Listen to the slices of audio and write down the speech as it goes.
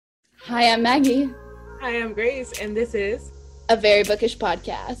Hi, I'm Maggie. Hi, I'm Grace, and this is A Very Bookish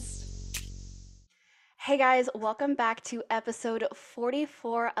Podcast. Hey guys, welcome back to episode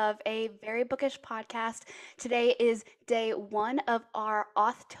 44 of A Very Bookish Podcast. Today is day one of our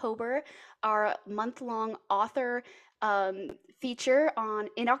Auth-tober, our month-long author feature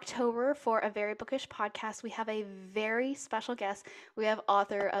in October for A Very Bookish Podcast. We have a very special guest. We have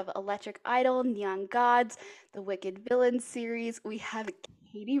author of Electric Idol, Neon Gods, the Wicked Villains series. We have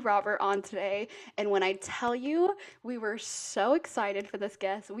Katee Robert on today, and when I tell you, we were so excited for this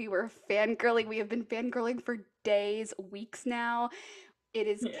guest. We were fangirling. We have been fangirling for days, weeks now. It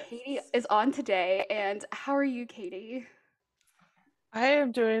is Katee is on today, and how are you, Katee? I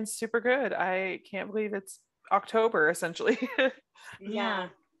am doing super good. I can't believe it's October, essentially. Yeah.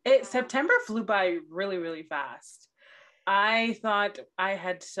 September flew by really, really fast. I thought I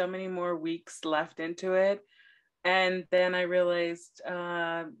had so many more weeks left into it. And then I realized,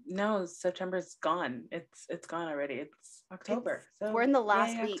 no, September's gone. It's gone already. It's October. So we're in the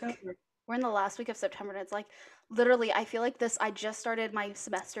last week. October. We're in the last week of September, and it's like literally, I feel like this. I just started my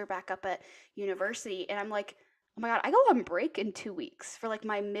semester back up at university, and I'm like, oh my god, I go on break in 2 weeks for like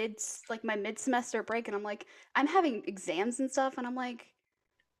my mid semester break, and I'm like, I'm having exams and stuff, and I'm like,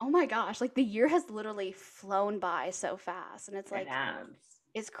 oh my gosh, like the year has literally flown by so fast, and it's like.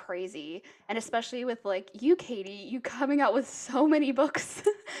 Is crazy, and especially with like you, Katee, you coming out with so many books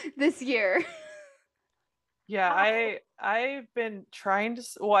this year. Yeah, I've been trying to.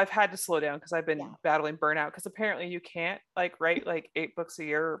 Well, I've had to slow down because I've been battling burnout. Because apparently you can't like write like 8 books a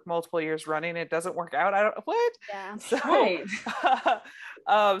year, multiple years running. It doesn't work out. I don't what. Yeah. So, right.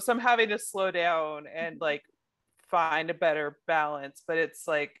 So I'm having to slow down and like find a better balance. But it's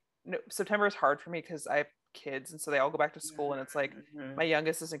like September is hard for me because I have kids, and so they all go back to school, and it's like my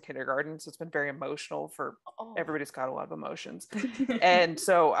youngest is in kindergarten, so it's been very emotional for everybody's got a lot of emotions. And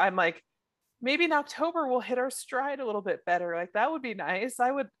so I'm like, maybe in October we'll hit our stride a little bit better. Like that would be nice.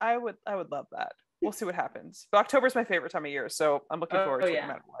 I would love that. We'll see what happens. But October is my favorite time of year, so I'm looking forward to it no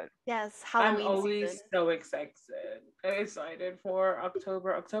matter what. Yes, Halloween. I'm always season. so excited for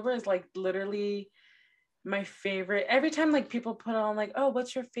October. October is like literally my favorite. Every time like people put on like, oh,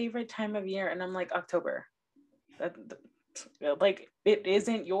 what's your favorite time of year? And I'm like, October. Like it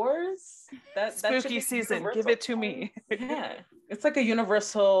isn't yours. That spooky season. Give it to me. Yeah, it's like a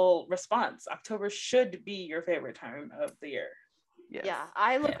universal response. October should be your favorite time of the year. Yes. Yeah,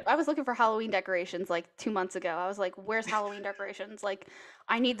 I was looking for Halloween decorations like 2 months ago. I was like, where's Halloween decorations? Like,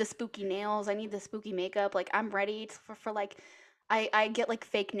 I need the spooky nails. I need the spooky makeup. Like, I'm ready for like, I get like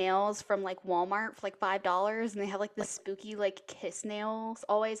fake nails from like Walmart for like $5, and they have like the spooky like kiss nails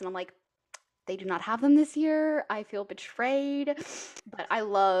always, and I'm like, they do not have them this year. I feel betrayed, but I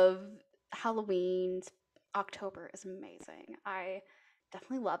love Halloween. October is amazing. I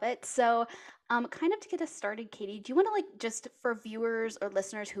definitely love it. So, kind of to get us started, Katee, do you want to like just for viewers or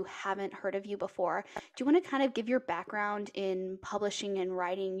listeners who haven't heard of you before, do you want to kind of give your background in publishing and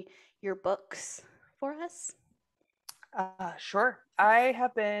writing your books for us? Sure.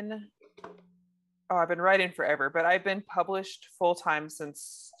 I've been writing forever, but I've been published full-time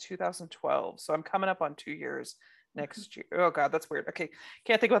since 2012. So I'm coming up on 2 years next year. Oh God, that's weird. Okay.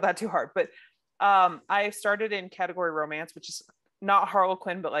 Can't think about that too hard. But I started in category romance, which is not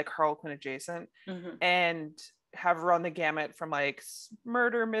Harlequin, but like Harlequin adjacent, and have run the gamut from like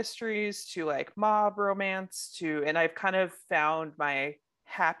murder mysteries to like mob romance and I've kind of found my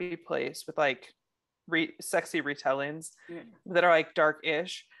happy place with like sexy retellings that are like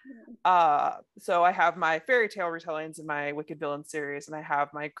dark-ish. So I have my fairy tale retellings in my Wicked Villain series, and I have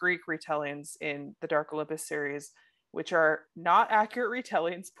my Greek retellings in the Dark Olympus series, which are not accurate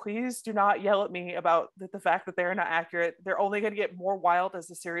retellings. Please do not yell at me about the fact that they're not accurate. They're only going to get more wild as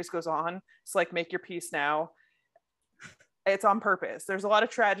the series goes on. So like, make your peace now. It's on purpose. There's a lot of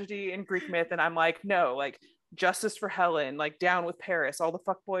tragedy in Greek myth, and I'm like, no, like justice for Helen, like down with Paris, all the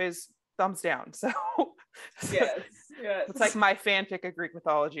fuckboys, thumbs down. So yes. It's like my fanfic of Greek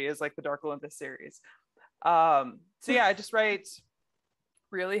mythology is like the Dark Olympus series. So yeah, I just write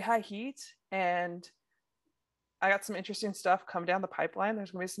really high heat, and I got some interesting stuff come down the pipeline. There's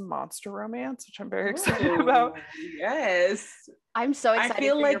gonna be some monster romance, which I'm very excited about. Yes, I'm so excited for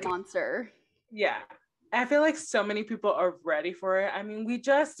your monster. Yeah, I feel like so many people are ready for it. I mean, we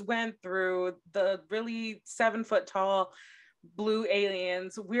just went through the really 7-foot tall blue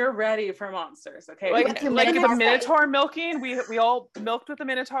aliens. We're ready for monsters. Okay, like the Minotaur milking. We all milked with the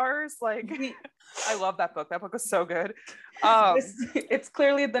Minotaurs. Like, I love that book. That book was so good. It's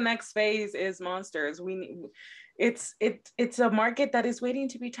clearly the next phase is monsters. It's a market that is waiting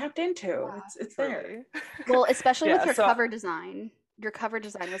to be tapped into. It's there. Well, especially with your cover design. Your cover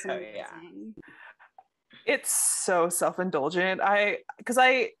design was Oh, amazing. yeah. It's so self-indulgent. A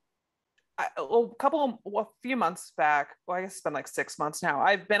few months back, well, I guess it's been like 6 months now.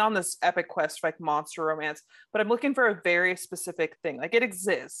 I've been on this epic quest for like monster romance, but I'm looking for a very specific thing. Like it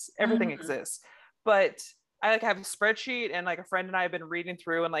exists, everything exists, but I like have a spreadsheet, and like a friend and I have been reading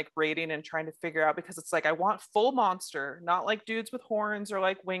through and like rating and trying to figure out, because it's like I want full monster, not like dudes with horns or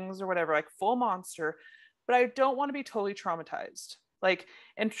like wings or whatever, like full monster, but I don't want to be totally traumatized. Like,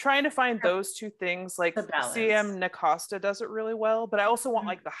 and trying to find those two things, like The balance. CM Nacosta does it really well, but I also want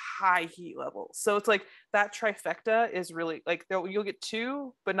like the high heat level. So it's like that trifecta is really like you'll get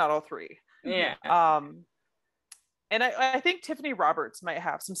two, but not all three. Yeah. And I think Tiffany Roberts might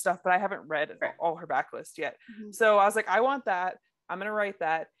have some stuff, but I haven't read all her backlist yet. Mm-hmm. So I was like, I want that. I'm gonna write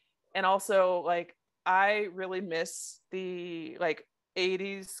that. And also, like, I really miss the like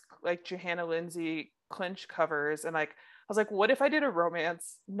 80s like Johanna Lindsay clinch covers, and like I was like, what if I did a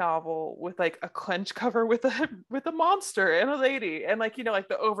romance novel with like a clinch cover with a monster and a lady, and like, you know, like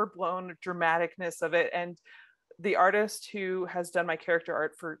the overblown dramaticness of it. And the artist who has done my character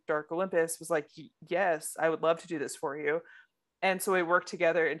art for Dark Olympus was like, yes, I would love to do this for you. And so we worked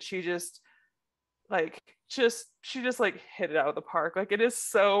together, and she just like hit it out of the park. Like it is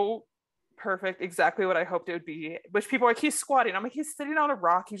so perfect, exactly what I hoped it would be. Which people are like, he's squatting. I'm like, he's sitting on a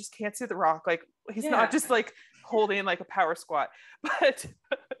rock, you just can't see the rock. Like he's not just like holding like a power squat. But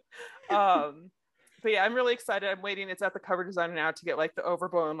but yeah, I'm really excited. I'm waiting. It's at the cover designer now to get like the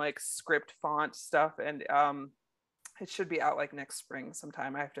overblown like script font stuff, and it should be out like next spring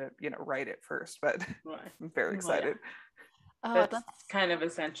sometime. I have to, you know, write it first, but I'm very excited. Oh, that's kind of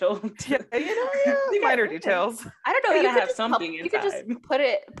essential. Yeah, you know, minor details. I don't know. You You could could have just something you could just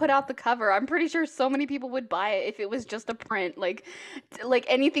put out the cover. I'm pretty sure so many people would buy it if it was just a print. Like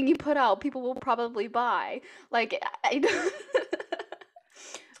anything you put out, people will probably buy. Like,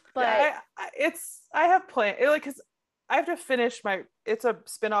 but yeah, I have planned like, because I have to finish it's a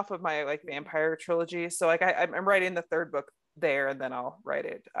spin-off of my like vampire trilogy. So like I'm writing the third book there, and then I'll write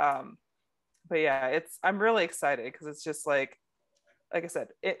it. But yeah, I'm really excited because it's just like I said,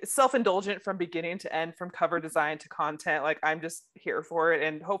 it's self-indulgent from beginning to end, from cover design to content. Like I'm just here for it,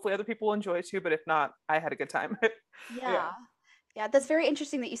 and hopefully other people will enjoy it too. But if not, I had a good time. Yeah, that's very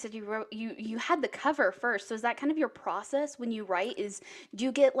interesting that you said you had the cover first. So is that kind of your process when you write? Do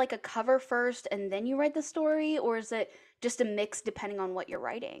you get like a cover first and then you write the story, or is it just a mix depending on what you're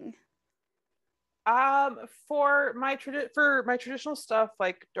writing? For my traditional stuff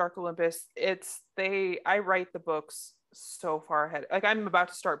like Dark Olympus, I write the books so far ahead. Like I'm about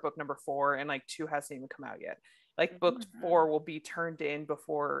to start book number 4, and like 2 hasn't even come out yet. Like book 4 will be turned in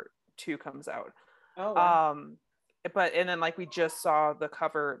before 2 comes out. Oh, wow. And then like we just saw the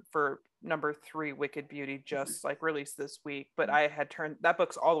cover for number 3, Wicked Beauty, just like released this week, but I had turned that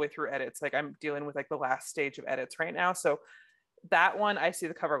book's all the way through edits. Like I'm dealing with like the last stage of edits right now, so that one I see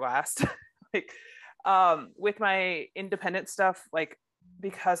the cover last. Like with my independent stuff, like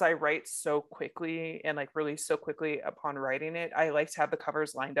because I write so quickly and like release so quickly upon writing it, I like to have the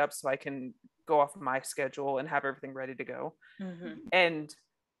covers lined up so I can go off of my schedule and have everything ready to go. And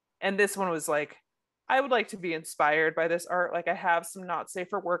this one was like, I would like to be inspired by this art. Like I have some not safe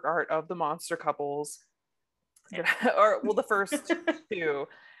for work art of the monster couples, or well, the first 2,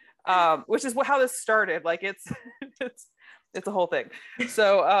 which is how this started. Like it's a whole thing.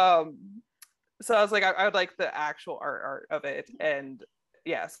 So I was like, I would like the actual art of it. And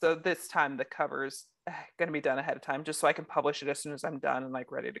yeah, so this time the cover's gonna be done ahead of time, just so I can publish it as soon as I'm done and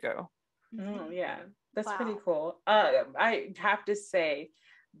like ready to go. Oh yeah, that's pretty cool. I have to say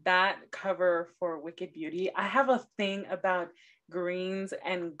that cover for Wicked Beauty, I have a thing about greens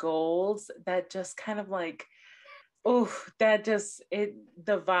and golds that just kind of like, the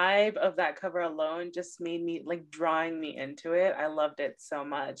vibe of that cover alone just made me like drawing me into it. I loved it so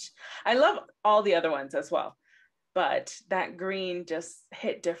much. I love all the other ones as well, but that green just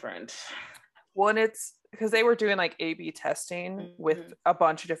hit different. Well, and it's because they were doing like A/B testing with a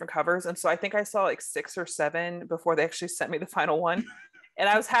bunch of different covers, and so I think I saw like 6 or 7 before they actually sent me the final one. And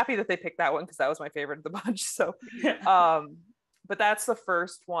I was happy that they picked that one because that was my favorite of the bunch. So but that's the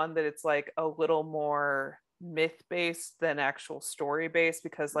first one that it's like a little more myth-based than actual story-based,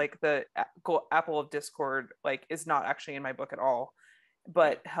 because like the Apple of Discord like is not actually in my book at all,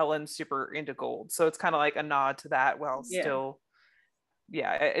 but Helen's super into gold, so it's kind of like a nod to that. Still,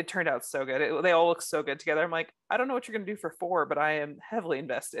 it turned out so good. They all look so good together. I'm like, I don't know what you're gonna do for 4, but I am heavily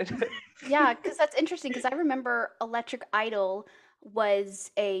invested. Yeah, because that's interesting, because I remember Electric Idol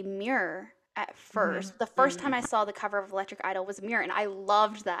was a mirror at first. The first time I saw the cover of Electric Idol was Mirror, and I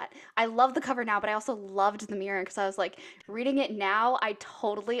loved that. I love the cover now, but I also loved the Mirror because I was like, reading it now, I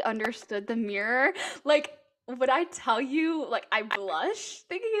totally understood the Mirror. Like, would I tell you, like, I blush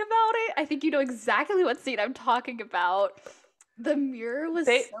thinking about it? I think you know exactly what scene I'm talking about. The Mirror was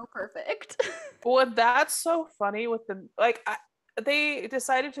so perfect. Well, that's so funny with the, like, they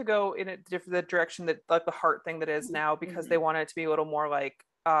decided to go in a different direction, that like the heart thing that is now, because they wanted it to be a little more like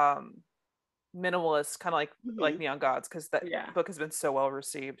minimalist, kind of like Neon Gods, because that book has been so well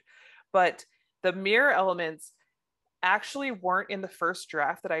received. But the mirror elements actually weren't in the first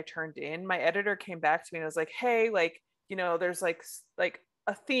draft that I turned in. My editor came back to me and was like, hey, like, you know, there's like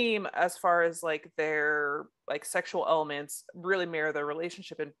a theme as far as like their like sexual elements really mirror their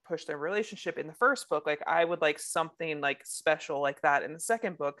relationship and push their relationship in the first book. Like, I would like something like special like that in the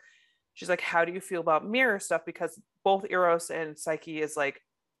second book. She's like, how do you feel about mirror stuff? Because both Eros and Psyche is like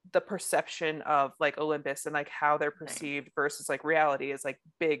the perception of like Olympus, and like how they're perceived versus like reality is like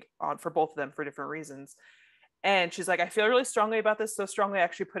big on for both of them for different reasons. And she's like, I feel really strongly about this, so strongly I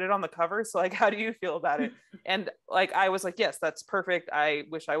actually put it on the cover. So like, how do you feel about it? And like, I was like, yes, that's perfect. I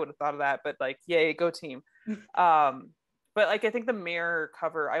wish I would have thought of that, but like, yay, go team. But like, I think the mirror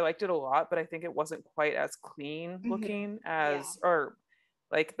cover, I liked it a lot, but I think it wasn't quite as clean looking as, or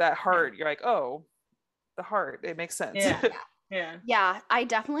like that heart, you're like, oh, the heart, it makes sense. Yeah, I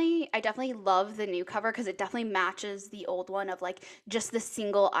definitely love the new cover because it definitely matches the old one of like just the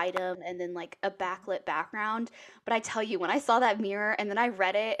single item and then like a backlit background. But I tell you, when I saw that mirror and then I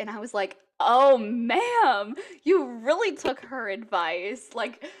read it and I was like, oh ma'am, you really took her advice.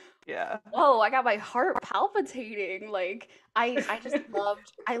 Like, oh, I got my heart palpitating. Like, I just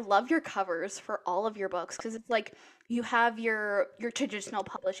I love your covers for all of your books because it's like you have your traditional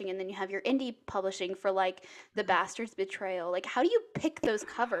publishing and then you have your indie publishing for like The Bastard's Betrayal. Like, how do you pick those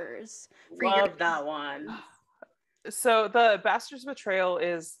covers for Love that one. So the Bastard's Betrayal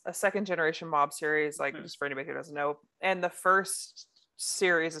is a second generation mob series, like just for anybody who doesn't know. And the first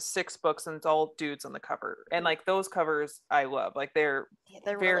series is 6 books and it's all dudes on the cover. And like those covers I love. Like they're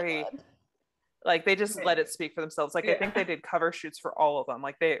very really good. Like they just let it speak for themselves. Like I think they did cover shoots for all of them.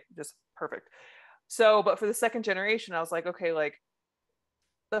 Like they just perfect. So, but for the second generation, I was like, okay, like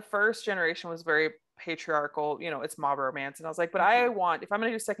the first generation was very patriarchal, you know, it's mob romance. And I was like, but I want, if I'm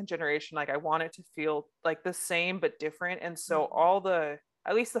going to do second generation, like I want it to feel like the same, but different. And so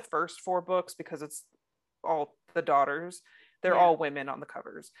at least the first 4 books, because it's all the daughters, they're all women on the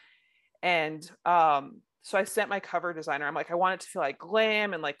covers. And, so I sent my cover designer, I'm like, I want it to feel like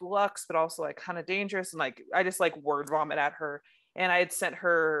glam and like luxe, but also like kind of dangerous. And like, I just like word vomit at her. And I had sent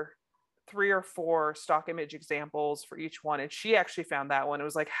her 3 or 4 stock image examples for each one. And she actually found that one. It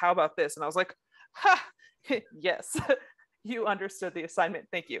was like, how about this? And I was like, ha, yes, you understood the assignment.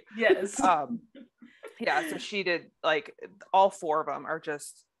 Thank you. Yes. Yeah. So she did, like all 4 of them are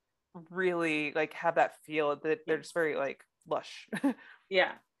just really like have that feel that they're just very like lush.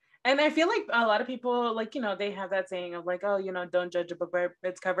 Yeah. And I feel like a lot of people, like, you know, they have that saying of like, oh, you know, don't judge a book by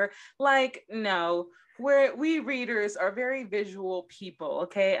its cover. Like, no, we readers are very visual people.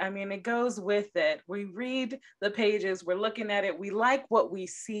 Okay. I mean, it goes with it. We read the pages, we're looking at it. We like what we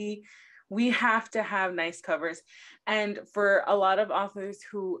see. We have to have nice covers. And for a lot of authors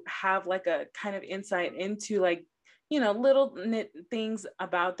who have like a kind of insight into like, you know, little things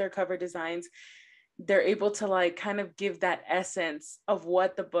about their cover designs, they're able to like kind of give that essence of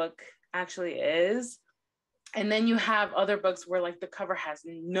what the book actually is. And then you have other books where like the cover has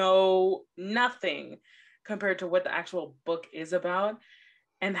nothing compared to what the actual book is about.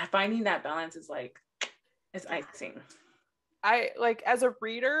 And finding that balance is like, it's icing. I like, as a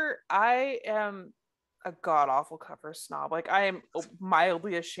reader, I am a god awful cover snob. Like I am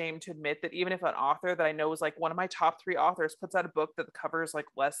mildly ashamed to admit that even if an author that I know is like one of my top 3 authors puts out a book that the cover is like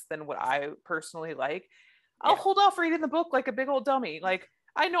less than what I personally like, I'll hold off reading the book like a big old dummy. Like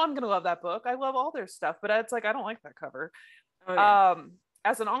I know I'm gonna love that book. I love all their stuff, but it's like I don't like that cover.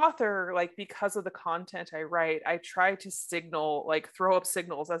 As an author, like because of the content I write, I try to throw up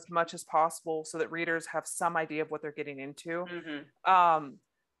signals as much as possible so that readers have some idea of what they're getting into.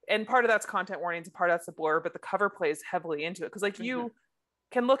 And part of that's content warnings and part of that's the blur, but the cover plays heavily into it because like you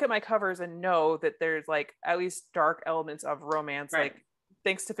can look at my covers and know that there's like at least dark elements of romance, like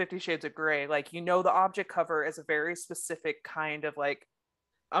thanks to 50 Shades of Grey, like, you know, the object cover is a very specific kind of like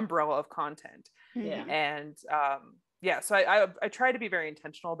umbrella of content. And so I try to be very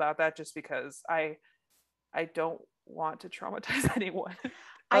intentional about that just because I don't want to traumatize anyone.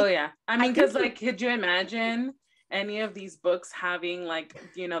 I mean, because like, could you imagine any of these books having like,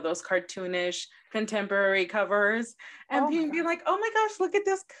 you know, those cartoonish contemporary covers and being like, oh my gosh, look at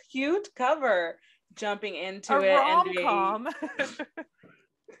this cute cover, jumping into a it. rom-com.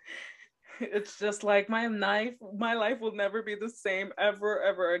 It's just like my life will never be the same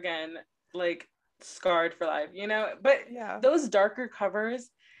ever again. Like scarred for life, you know? But those darker covers,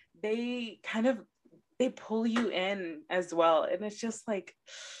 they pull you in as well. And it's just like,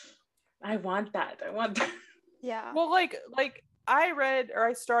 I want that. Yeah. Well, like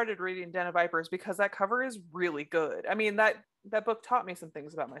I started reading Den of Vipers because that cover is really good. I mean, that book taught me some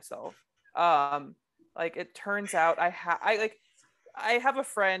things about myself. Like it turns out I have a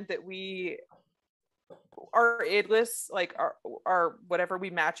friend that our id lists, like our whatever, we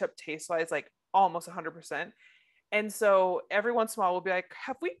match up taste wise like almost 100%. And so every once in a while we'll be like,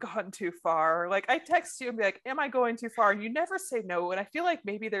 have we gone too far? Like I text you and be like, am I going too far? And you never say no. And I feel like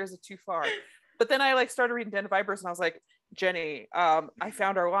maybe there's a too far. But then I like started reading Den of Vipers and I was like, Jenny, I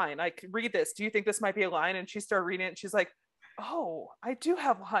found our line. Like, read this. Do you think this might be a line? And she started reading it and she's like, oh, I do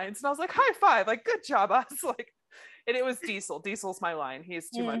have lines. And I was like, high five, like, good job. I was like, and it was Diesel. Diesel's my line. He's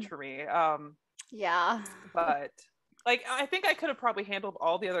too much for me. Yeah. But like, I think I could have probably handled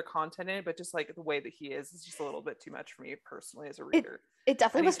all the other content in it, but just like the way that he is just a little bit too much for me personally as a reader. It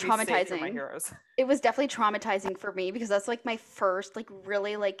definitely was traumatizing. My heroes. It was definitely traumatizing for me because that's like my first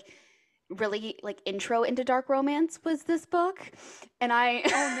really intro into dark romance was this book. And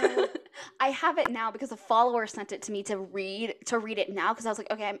I I have it now because a follower sent it to me to read it now, because I was like,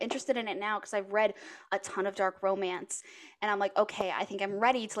 okay, I'm interested in it now because I've read a ton of dark romance and I'm like, okay, I think I'm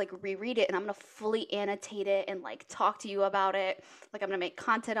ready to like reread it and I'm gonna fully annotate it and like talk to you about it. Like I'm gonna make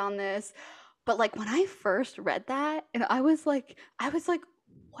content on this. But like when I first read that and I was like,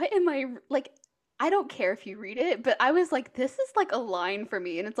 what am I like? I don't care if you read it, but I was like, this is like a line for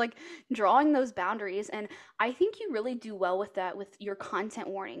me. And it's like drawing those boundaries. And I think you really do well with that, with your content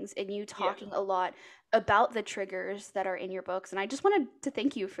warnings and you talking a lot about the triggers that are in your books. And I just wanted to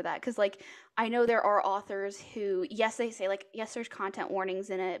thank you for that. Because like, I know there are authors who, yes, they say like, yes, there's content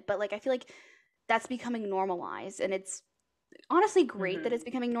warnings in it, but like, I feel like that's becoming normalized. And it's honestly great that it's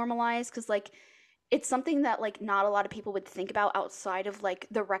becoming normalized, because like, it's something that like not a lot of people would think about outside of like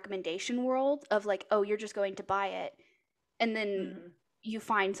the recommendation world of like, oh, you're just going to buy it and then you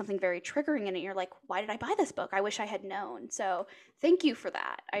find something very triggering in it. You're like, why did I buy this book? I wish I had known. So thank you for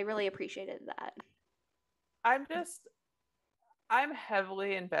that. I really appreciated that. I'm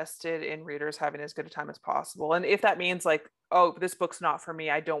heavily invested in readers having as good a time as possible. And if that means like, oh, this book's not for me,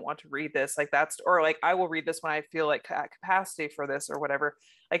 I don't want to read this, like that's, or like I will read this when I feel like at capacity for this or whatever.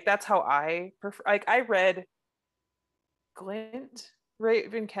 Like that's how I prefer. Like I read Glint,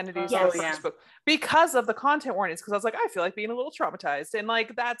 Raven Kennedy's first book because of the content warnings, because I was like, I feel like being a little traumatized, and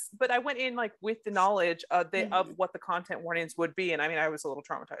like that's, but I went in like with the knowledge of what the content warnings would be, and I mean I was a little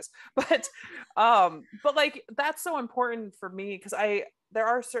traumatized, but like that's so important for me because there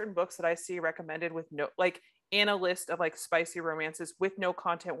are certain books that I see recommended with no, like in a list of like spicy romances with no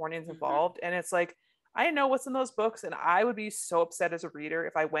content warnings involved, and it's like I know what's in those books, and I would be so upset as a reader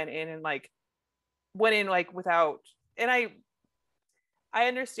if I went in without, and I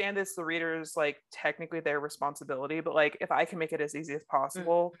understand this, the readers like technically their responsibility, but like if I can make it as easy as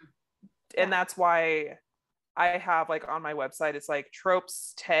possible, and that's why I have like on my website it's like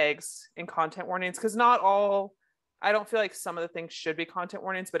tropes, tags, and content warnings, because I don't feel like some of the things should be content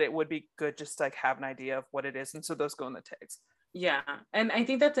warnings, but it would be good just to like have an idea of what it is, and so those go in the tags. Yeah, and I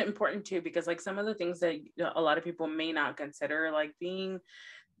think that's important too, because like some of the things that a lot of people may not consider, like being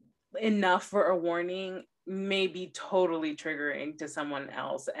enough for a warning, may be totally triggering to someone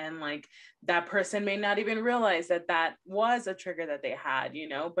else, and like that person may not even realize that was a trigger that they had, you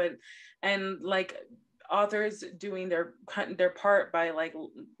know. But and like authors doing their part by like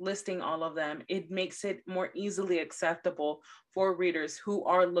listing all of them, it makes it more easily acceptable for readers who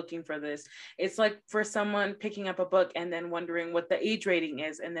are looking for this. It's like for someone picking up a book and then wondering what the age rating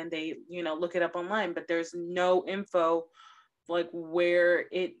is, and then they, you know, look it up online, but there's no info like where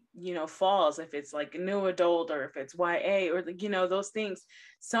it, you know, falls, if it's like new adult or if it's YA or you know, those things.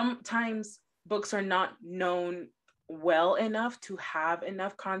 Sometimes books are not known well enough to have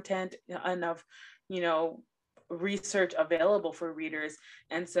enough content, enough, you know, research available for readers.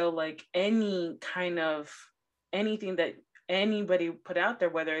 And so like any kind of anything that anybody put out there,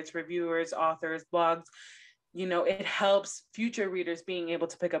 whether it's reviewers, authors, blogs, you know, it helps future readers being able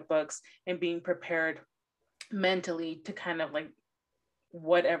to pick up books and being prepared mentally to kind of like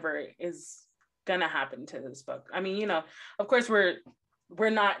whatever is gonna happen to this book. I mean, you know, of course we're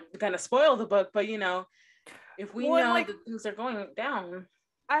not gonna spoil the book, but you know, if we know like, that things are going down.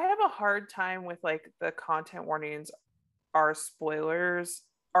 I have a hard time with like the content warnings are spoilers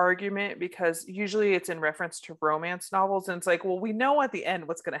argument, because usually it's in reference to romance novels, and it's like, well, we know at the end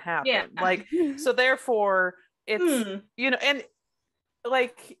what's going to happen. Yeah. Like, so therefore it's, and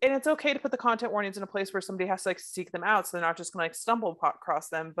like, and it's okay to put the content warnings in a place where somebody has to like seek them out, so they're not just gonna like stumble across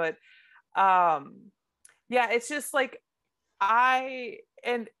them. But yeah, it's just like I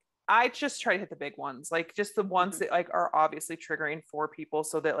just try to hit the big ones, like just the ones that like are obviously triggering for people,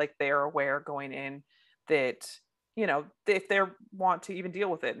 so that like they're aware going in that, if they want to even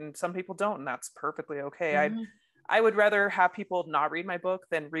deal with it. And some people don't, and that's perfectly okay. I would rather have people not read my book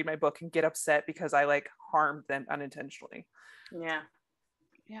than read my book and get upset because I like harmed them unintentionally.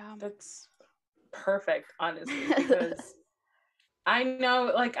 Yeah, that's perfect, honestly, because I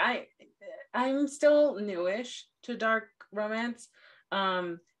know, like, I'm still newish to dark romance,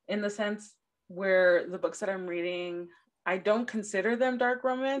 in the sense where the books that I'm reading, I don't consider them dark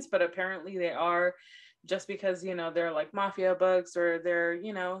romance, but apparently they are, just because, they're like mafia books, or they're,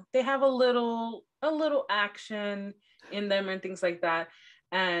 they have a little action in them and things like that.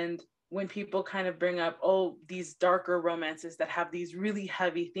 And when people kind of bring up, oh, these darker romances that have these really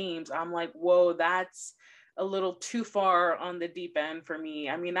heavy themes, I'm like, whoa, that's a little too far on the deep end for me.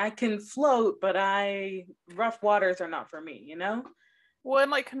 I mean, I can float, but rough waters are not for me, Well,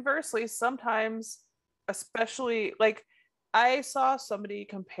 and like conversely, sometimes, especially like I saw somebody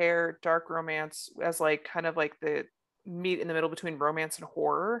compare dark romance as like kind of like the meet in the middle between romance and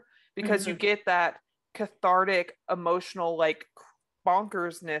horror, because you get that cathartic, emotional, like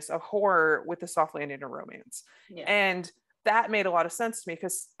bonkersness of horror with the soft landing of romance. And that made a lot of sense to me,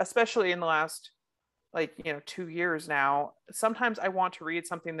 because especially in the last 2 years now, sometimes I want to read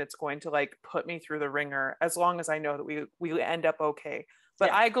something that's going to like put me through the ringer, as long as I know that we end up okay.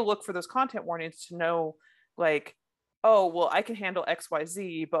 But I go look for those content warnings to know, like, oh, well, I can handle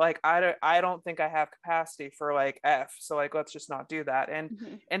XYZ, but like I don't think I have capacity for like F, so like let's just not do that.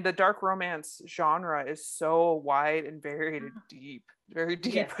 And the dark romance genre is so wide and varied and deep, very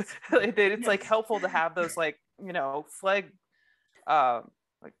deep. Yes. It's like helpful to have those like flag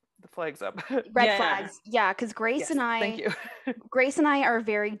like the flags up. Red flags. Yeah, because Grace and I, thank you. Grace and I are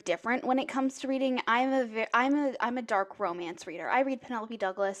very different when it comes to reading. I'm a dark romance reader. I read Penelope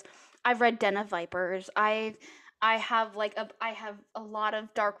Douglas. I've read Den of Vipers. I have a lot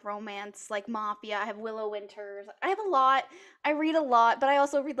of dark romance, like Mafia. I have Willow Winters. I have a lot. I read a lot, but I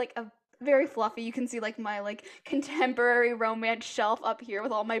also read like a very fluffy. You can see like my like contemporary romance shelf up here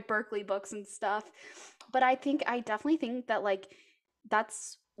with all my Berkeley books and stuff. But I definitely think that like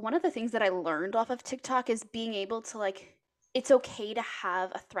that's one of the things that I learned off of TikTok, is being able to like, it's okay to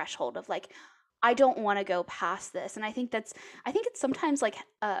have a threshold of like, I don't want to go past this. And I think it's sometimes like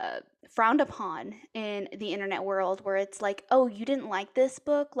frowned upon in the internet world, where it's like, oh, you didn't like this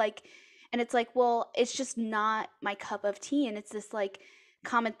book, like, and it's like, well, it's just not my cup of tea. And it's this like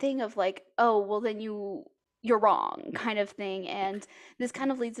common thing of like, oh, well, then you're wrong kind of thing. And this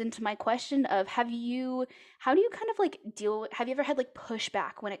kind of leads into my question of, how do you kind of like have you ever had like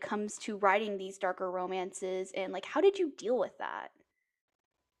pushback when it comes to writing these darker romances, and like how did you deal with that?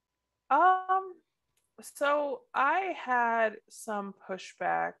 So I had some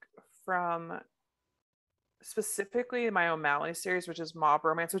pushback from specifically my O'Malley series, which is mob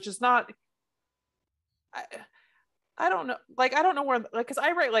romance, which is not, I don't know, like I don't know where, like, because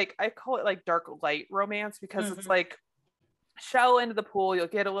I write, like, I call it like dark light romance, because it's like shallow into the pool, you'll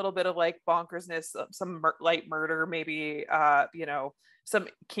get a little bit of like bonkersness, some light murder, maybe some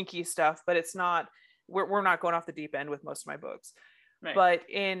kinky stuff, but it's not, we're not going off the deep end with most of my books. Right. But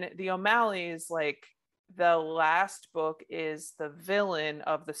in the O'Malleys, like the last book is the villain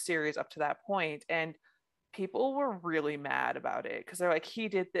of the series up to that point, and people were really mad about it, because they're like, he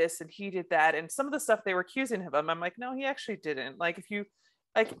did this and he did that, and some of the stuff they were accusing him of, I'm like, no, he actually didn't. Like, if you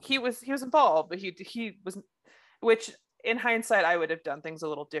like, he was involved, but he was, which in hindsight I would have done things a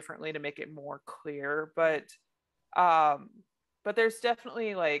little differently to make it more clear. But there's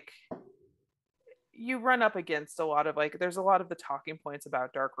definitely like, you run up against a lot of like, there's a lot of the talking points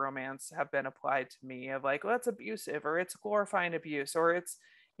about dark romance have been applied to me of like, well, that's abusive, or it's glorifying abuse, or it's,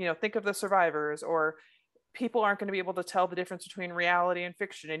 think of the survivors, or people aren't going to be able to tell the difference between reality and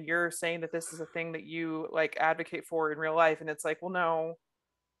fiction, and you're saying that this is a thing that you like advocate for in real life. And it's like, well,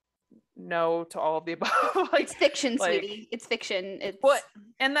 no to all of the above. Like, it's fiction, like, sweetie, it's fiction.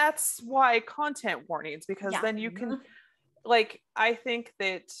 And that's why content warnings, because then you can, like, I think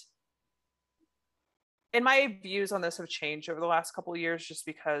that, and my views on this have changed over the last couple of years, just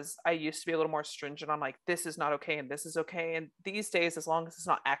because I used to be a little more stringent on like, this is not okay and this is okay, and these days, as long as it's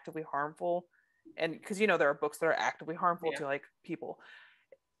not actively harmful, and because there are books that are actively harmful to like people,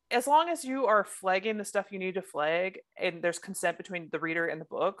 as long as you are flagging the stuff you need to flag and there's consent between the reader and the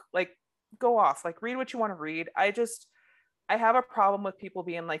book, like go off, like read what you want to read. I have a problem with people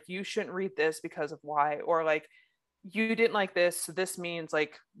being like, you shouldn't read this because of why, or like, you didn't like this, so this means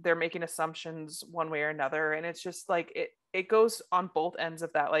like they're making assumptions one way or another. And it's just like, it goes on both ends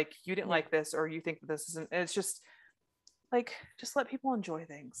of that. Like, you didn't like this, or you think that this isn't, and it's just like, just let people enjoy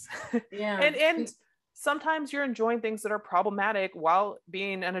things. Yeah. and sometimes you're enjoying things that are problematic while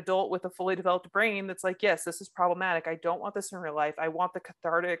being an adult with a fully developed brain that's like, yes, this is problematic. I don't want this in real life. I want the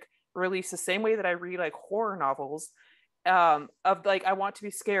cathartic release, the same way that I read like horror novels, of like, I want to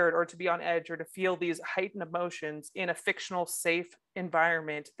be scared or to be on edge or to feel these heightened emotions in a fictional safe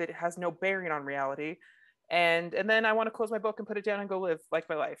environment that has no bearing on reality. And then I want to close my book and put it down and go live like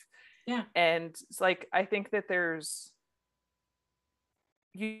my life. Yeah. And it's like, I think that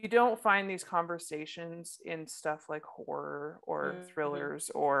you don't find these conversations in stuff like horror or thrillers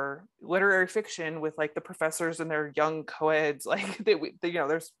or literary fiction with like the professors and their young co-eds, like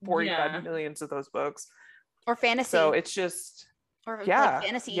there's 45 millions of those books. Or fantasy. So it's just, or yeah, like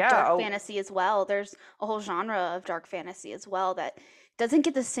fantasy, yeah, dark fantasy as well. There's a whole genre of dark fantasy as well that doesn't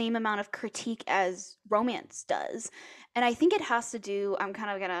get the same amount of critique as romance does. And I think it has to do, I'm kind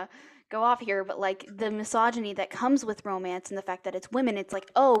of gonna go off here, but like the misogyny that comes with romance and the fact that it's women, it's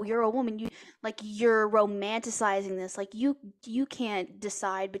like, oh, you're a woman, you're romanticizing this, like you can't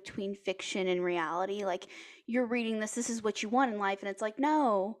decide between fiction and reality, like you're reading this is what you want in life. And it's like,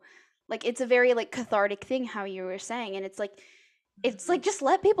 no, like it's a very like cathartic thing, how you were saying, and it's like just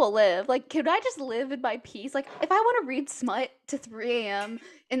let people live. Like, could I just live in my peace? Like, if I want to read smut to 3 a.m.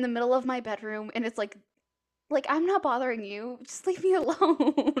 in the middle of my bedroom, and it's like I'm not bothering you, just leave me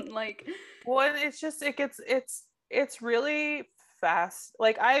alone. Like, well, it's just it's really fast.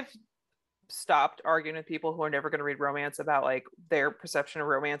 Like, I've stopped arguing with people who are never going to read romance about like their perception of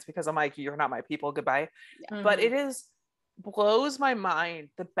romance, because I'm like, you're not my people, goodbye. Yeah. But it blows my mind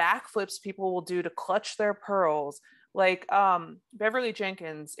the backflips people will do to clutch their pearls. Like, Beverly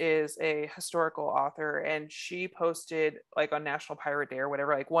Jenkins is a historical author, and she posted like on National Pirate Day or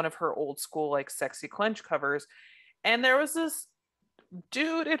whatever, like one of her old school like sexy clench covers, and there was this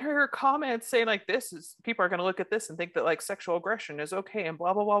dude in her comments saying like, people are going to look at this and think that like sexual aggression is okay and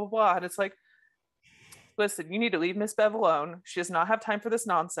blah blah blah blah blah. And it's like, listen, you need to leave Miss Bev alone. She does not have time for this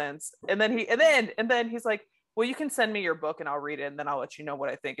nonsense. And then he's like, well, you can send me your book and I'll read it and then I'll let you know what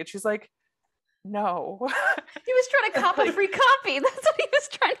I think. And she's like, no. He was trying to cop a free copy. That's what he was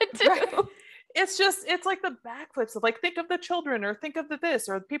trying to do. Right. It's like the backflips of like, think of the children, or think of this,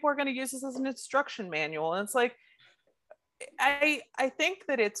 or people are going to use this as an instruction manual. And it's like, I think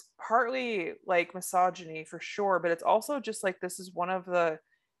that it's partly like misogyny for sure, but it's also just like, this is one of the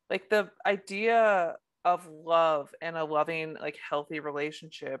idea of love and a loving, like healthy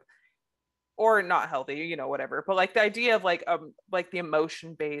relationship, or not healthy, whatever, but like the idea of like the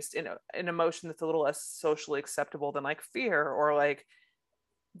emotion based in an emotion that's a little less socially acceptable than like fear, or like,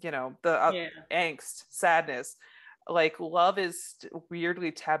 the angst, sadness. Like, love is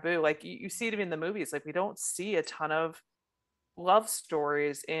weirdly taboo. Like you see it in the movies. Like, we don't see a ton of love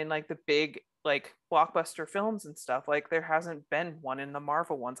stories in like the big like blockbuster films and stuff. Like, there hasn't been one in the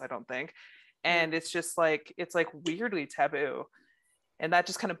Marvel ones, I don't think. And it's just like, it's like weirdly taboo. And that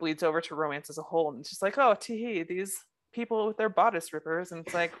just kind of bleeds over to romance as a whole. And it's just like, oh, tee, these people with their bodice rippers. And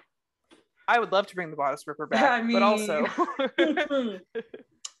it's like, I would love to bring the bodice ripper back, but also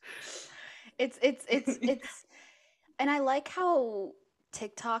it's and I like how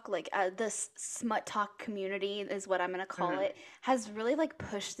TikTok, like this smut talk community is what I'm gonna call it, has really like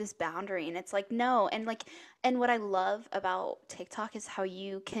pushed this boundary. And it's like, no. And what I love about TikTok is how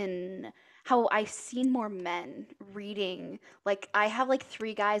I've seen more men reading. Like, I have like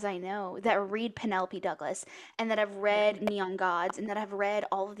 3 guys I know that read Penelope Douglas, and that have read Neon Gods, and that have read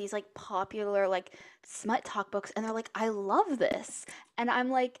all of these like popular like smut talk books, and they're like, I love this. And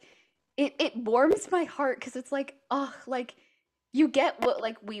I'm like, it warms my heart, because it's like, oh, like, you get what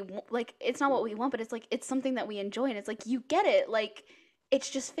like we like, it's not what we want, but it's like, it's something that we enjoy, and it's like, you get it, like,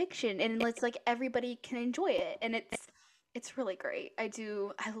 it's just fiction, and it's like everybody can enjoy it, and it's really great. I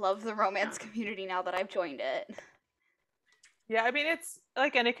love the romance community now that I've joined it. Yeah, I mean, it's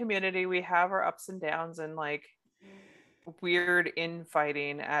like any community, we have our ups and downs and like weird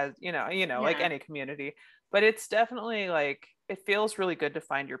infighting, as like any community. But it's definitely like, it feels really good to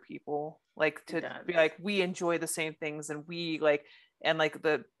find your people, like to be like, we enjoy the same things, and we like, and like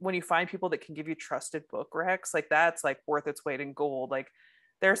when you find people that can give you trusted book recs, like that's like worth its weight in gold. Like,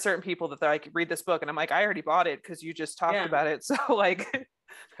 there are certain people that they're like, read this book, and I'm like, I already bought it because you just talked about it, so like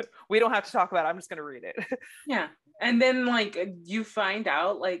we don't have to talk about it, I'm just going to read it. And then like you find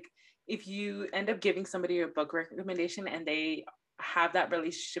out, like, if you end up giving somebody a book recommendation and they have that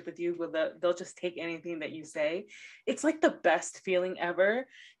relationship with you, they'll just take anything that you say. It's like the best feeling ever,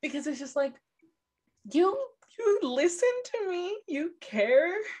 because it's just like, you listen to me, you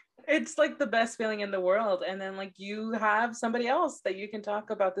care. It's like the best feeling in the world. And then like you have somebody else that you can talk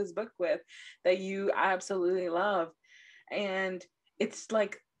about this book with that you absolutely love. And it's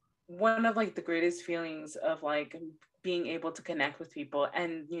like one of like the greatest feelings of like being able to connect with people.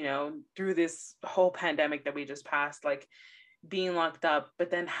 And you know, through this whole pandemic that we just passed, like being locked up,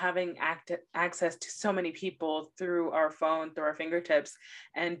 but then having access to so many people through our phone, through our fingertips,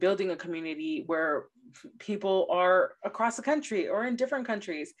 and building a community where people are across the country or in different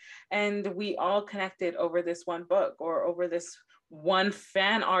countries, and we all connected over this one book or over this one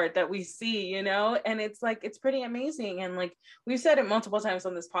fan art that we see, you know. And it's like, it's pretty amazing. And like we've said it multiple times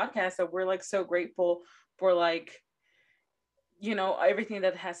on this podcast that we're like so grateful for like, you know, everything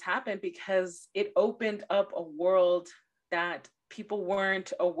that has happened, because it opened up a world that people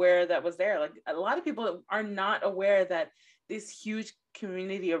weren't aware that was there. Like a lot of people are not aware that this huge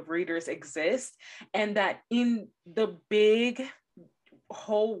community of readers exists, and that in the big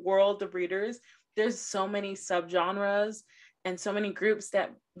whole world of readers, there's so many subgenres and so many groups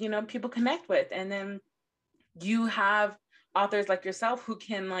that, you know, people connect with. And then you have authors like yourself who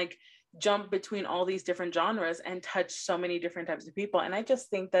can like jump between all these different genres and touch so many different types of people. And I just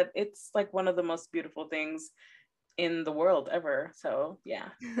think that it's like one of the most beautiful things in the world ever. So yeah.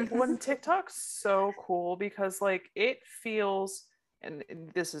 When TikTok's so cool, because like it feels, and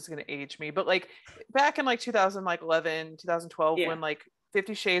this is going to age me, but like back in like 2011, 2012, Yeah. when like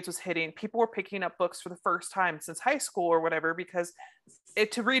 50 Shades was hitting, people were picking up books for the first time since high school or whatever, because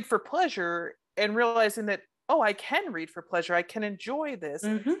to read for pleasure, and realizing that, oh, I can read for pleasure, I can enjoy this.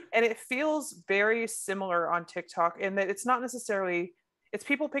 Mm-hmm. And it feels very similar on TikTok, in that it's not necessarily, it's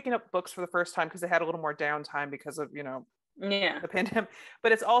people picking up books for the first time because they had a little more downtime because of, you know, Yeah. the pandemic,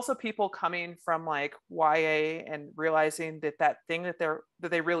 but it's also people coming from like YA and realizing that thing that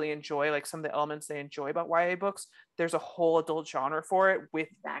they really enjoy, like some of the elements they enjoy about YA books, there's a whole adult genre for it with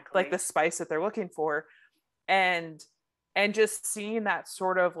Exactly. like the spice that they're looking for. And just seeing that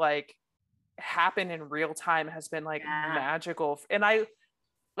sort of like happen in real time has been like magical. And I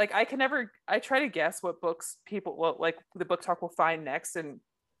try to guess what books people will, like the book talk will find next, and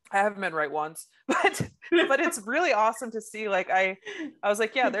I haven't been right once, but it's really awesome to see. Like I was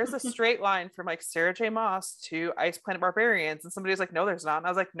like, yeah, there's a straight line from like Sarah J. Maas to Ice Planet Barbarians, and somebody was like, no, there's not. And I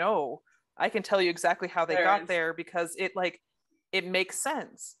was like, no, I can tell you exactly how they got there, because it makes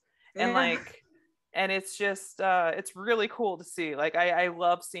sense. And like, and it's just it's really cool to see. Like I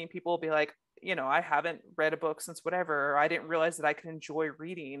love seeing people be like, you know, I haven't read a book since whatever, or I didn't realize that I could enjoy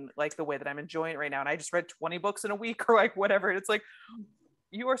reading like the way that I'm enjoying it right now, and I just read 20 books in a week, or like whatever. And it's like,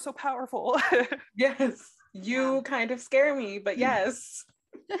 you are so powerful. Yes, you kind of scare me, but yes.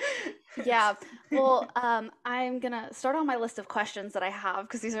 Yeah. Well, I'm gonna start on my list of questions that I have,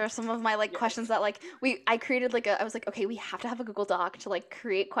 because these are some of my like questions that like I created like I was like, okay, we have to have a Google Doc to like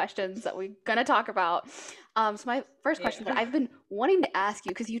create questions that we're gonna talk about. So my first question that I've been wanting to ask you,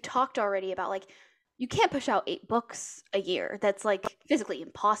 because you talked already about like you can't push out 8 books a year. That's like physically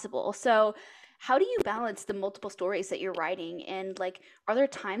impossible. So how do you balance the multiple stories that you're writing? And like, are there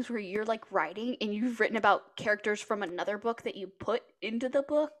times where you're like writing and you've written about characters from another book that you put into the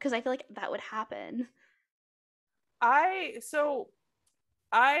book? Because I feel like that would happen. I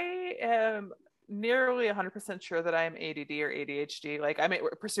am nearly 100% sure that I am ADD or ADHD. Like I'm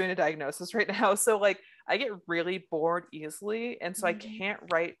pursuing a diagnosis right now. So like I get really bored easily. And so I can't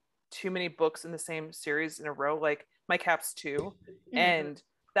write too many books in the same series in a row. Like my Caps 2. And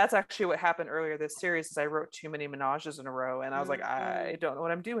that's actually what happened earlier this series, is I wrote too many menages in a row, and I was like, I don't know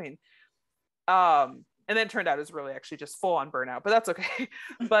what I'm doing. And then it turned out it was really actually just full on burnout, but that's okay.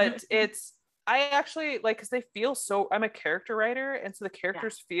 But I actually like, because they feel so, I'm a character writer, and so the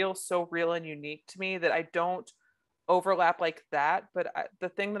characters feel so real and unique to me that I don't overlap like that. But the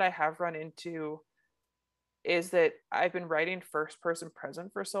thing that I have run into is that I've been writing first person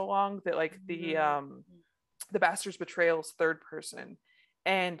present for so long that like the Bastard's Betrayal's third person,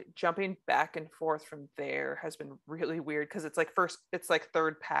 and jumping back and forth from there has been really weird, because it's like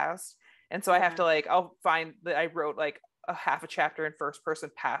third past, and so I have to like, I'll find that I wrote like a half a chapter in first person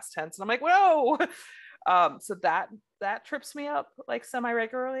past tense, and I'm like, whoa. So that trips me up like semi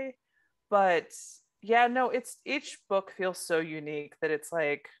regularly. But yeah, no, it's, each book feels so unique that it's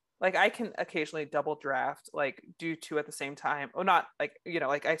like I can occasionally double draft, like do 2 at the same time, or not like, you know,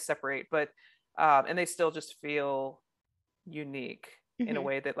 like I separate, but and they still just feel unique in a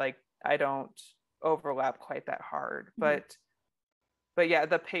way that like I don't overlap quite that hard. But yeah,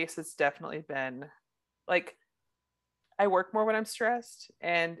 the pace has definitely been like, I work more when I'm stressed,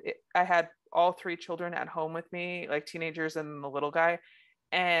 and I had all three children at home with me, like teenagers and the little guy.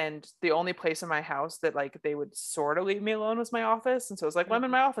 And the only place in my house that like they would sort of leave me alone was my office. And so it was like, well, I'm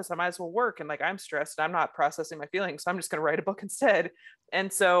in my office, I might as well work. And like, I'm stressed, I'm not processing my feelings, so I'm just going to write a book instead.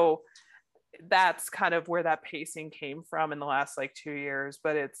 And so that's kind of where that pacing came from in the last like 2 years,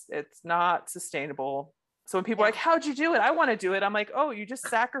 but it's not sustainable. So when people are like, how'd you do it? I want to do it. I'm like, oh, you just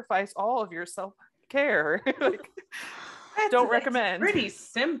sacrifice all of your self-care. Like, don't recommend. It's pretty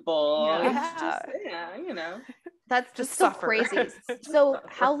simple. Yeah. It's just, yeah, you know. That's Just so suffer. crazy. So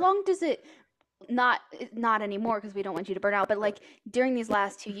how long does it, not anymore because we don't want you to burn out, but like during these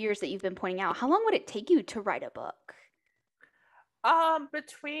last 2 years that you've been pointing out, how long would it take you to write a book?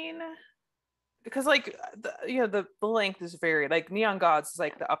 Between, because like the length is varied. Like Neon Gods is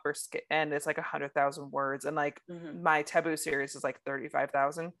like the upper end, it's like 100,000 words, and like my Taboo series is like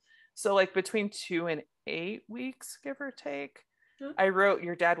 35,000. So like between 2 and 8 weeks, give or take. I wrote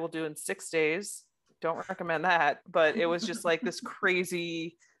Your Dad Will Do in 6 days. Don't recommend that, but it was just like this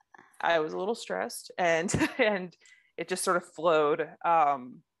crazy, I was a little stressed, and it just sort of flowed.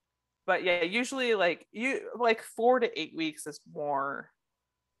 But yeah, usually like 4 to 8 weeks is more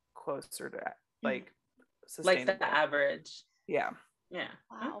closer to like sustainable. Like the average. Yeah.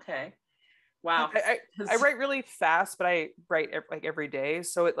 Wow. Okay. Wow. I write really fast, but I write like every day,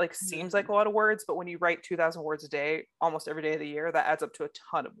 so it like seems like a lot of words, but when you write 2,000 words a day almost every day of the year, that adds up to a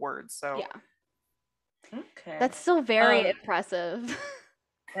ton of words. So yeah. Okay. That's still very impressive.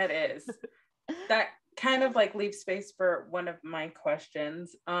 That is. That kind of like leaves space for one of my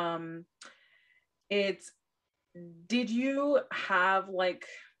questions. It's, did you have like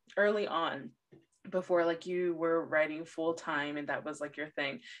early on, before like you were writing full time and that was like your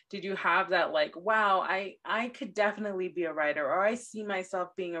thing, did you have that like, wow, I could definitely be a writer, or I see myself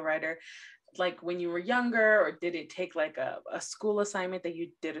being a writer, like when you were younger? Or did it take like a school assignment that you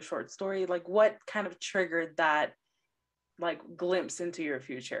did a short story? Like what kind of triggered that like glimpse into your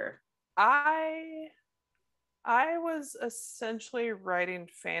future? I was essentially writing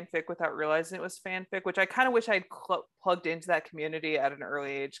fanfic without realizing it was fanfic, which I kind of wish I'd plugged into that community at an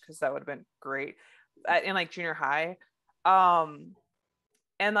early age, because that would have been great in like junior high. And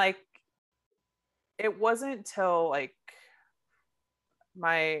like it wasn't till like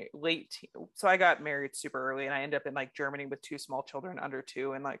my so I got married super early, and I ended up in like Germany with 2 small children under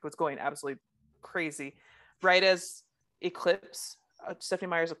 2, and like was going absolutely crazy right as Stephanie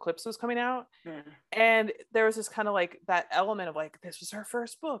Meyer's Eclipse was coming out. And there was this kind of like that element of like, this was her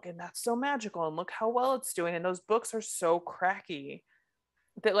first book and that's so magical and look how well it's doing, and those books are so cracky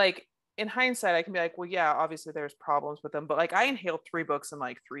that like in hindsight I can be like, well yeah, obviously there's problems with them, but like I inhaled 3 books in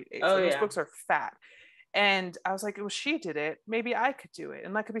like 3 days. Those books are fat. And I was like, well, she did it, maybe I could do it,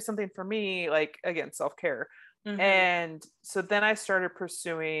 and that could be something for me, like again, self-care. And so then I started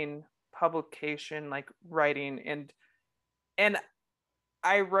pursuing publication, like writing, and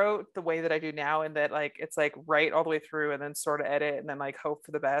I wrote the way that I do now, in that like it's like write all the way through and then sort of edit and then like hope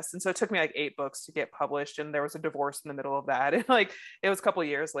for the best. And so it took me like 8 books to get published, and there was a divorce in the middle of that, and like it was a couple of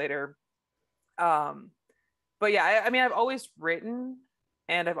years later. But yeah, I mean I've always written,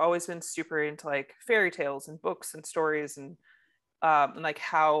 and I've always been super into like fairy tales and books and stories, and like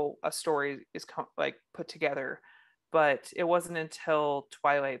how a story is like put together. But it wasn't until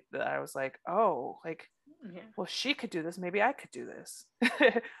Twilight that I was like, oh, like, well, she could do this, maybe I could do this.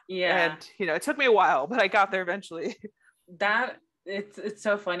 And it took me a while, but I got there eventually. That it's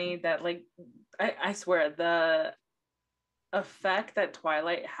so funny that like I swear the effect that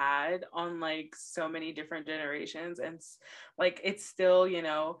Twilight had on like so many different generations, and like it's still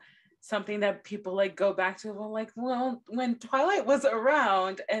something that people like go back to, well, when Twilight was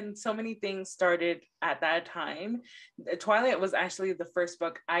around and so many things started at that time. Twilight was actually the first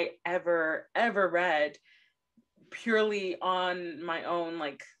book I ever read purely on my own.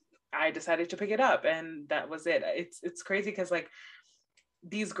 Like I decided to pick it up and that was it. It's crazy because like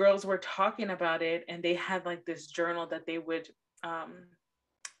these girls were talking about it, and they had like this journal that they would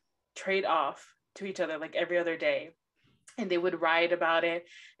trade off to each other like every other day, and they would write about it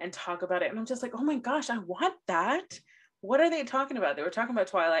and talk about it, and I'm just like, oh my gosh, I want that. What are they talking about? They were talking about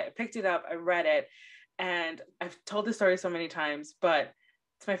Twilight. I picked it up, I read it, and I've told this story so many times, but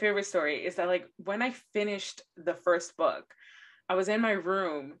it's my favorite story. Is that like when I finished the first book, I was in my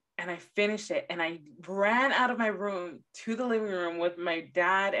room and I finished it, and I ran out of my room to the living room with my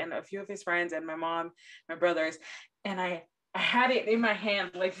dad and a few of his friends and my mom, my brothers, and I I had it in my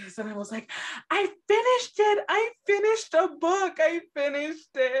hand like this, and I was like, I finished it. I finished a book. I finished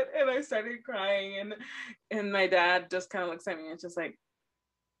it. And I started crying. And my dad just kind of looks at me and just like,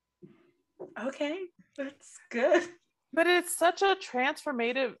 okay, that's good. But it's such a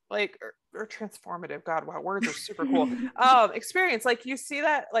transformative, like, or transformative, God, wow, words are super cool. Experience. Like you see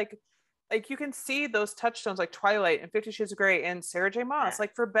that, like you can see those touchstones like Twilight and 50 Shades of Grey and Sarah J. Maas,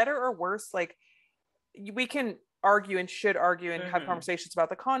 like for better or worse, like we can argue and should argue and have conversations about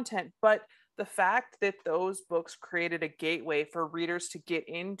the content, but the fact that those books created a gateway for readers to get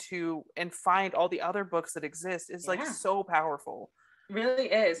into and find all the other books that exist is like so powerful.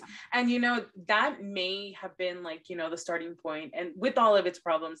 Really is. And that may have been like the starting point, and with all of its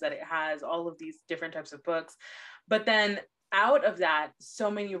problems that it has, all of these different types of books, but then out of that,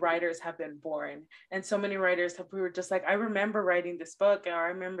 so many writers have been born, and so many writers we were just like, I remember writing this book, or I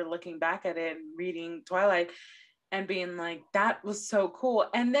remember looking back at it and reading Twilight and being like, that was so cool.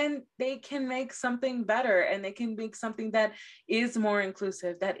 And then they can make something better, and they can make something that is more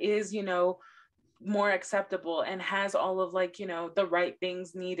inclusive, that is more acceptable, and has all of the right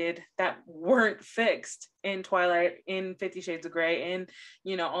things needed that weren't fixed in Twilight, in 50 Shades of Grey, and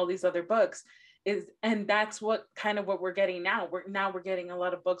all these other books. And that's what we're getting now. We're getting a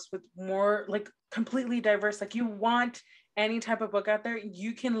lot of books with more like completely diverse, like you want any type of book out there,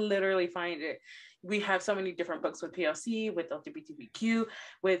 you can literally find it. We have so many different books with POC, with LGBTQ,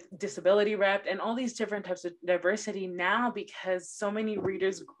 with disability rep, and all these different types of diversity now, because so many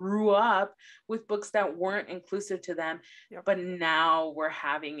readers grew up with books that weren't inclusive to them. But now we're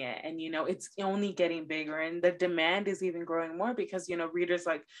having it, and it's only getting bigger, and the demand is even growing more, because readers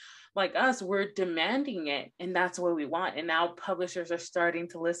like us, we're demanding it, and that's what we want. And now publishers are starting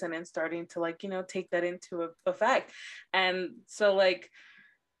to listen and starting to take that into effect. And so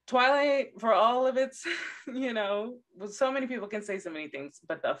Twilight, for all of its, so many people can say so many things,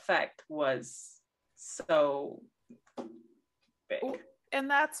 but the effect was so big. And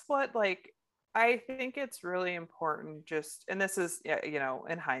that's what, I think it's really important, just, and this is,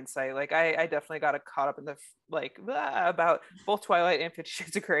 in hindsight, I definitely got caught up in the, about both Twilight and 50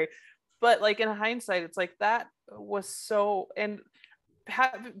 Shades of Grey, but in hindsight, it's that was so, and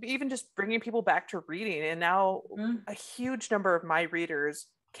even just bringing people back to reading, and now a huge number of my readers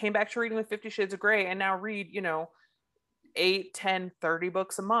came back to reading with 50 Shades of Grey, and now read 8, 10, 30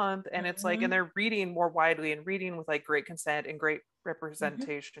 books a month, and it's and they're reading more widely and reading with great consent and great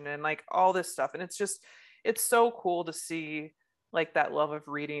representation and all this stuff, and it's so cool to see that love of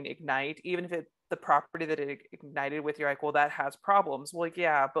reading ignite, even if the property that it ignited with, you're like, well, that has problems, well,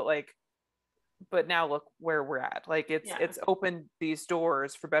 yeah, but now look where we're at. It's opened these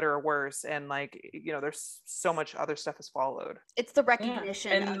doors for better or worse, and there's so much other stuff has followed. It's the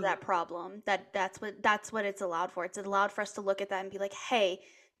recognition of that problem that's what it's allowed for. It's allowed for us to look at that and be like, hey,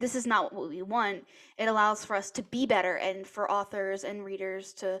 this is not what we want. It allows for us to be better, and for authors and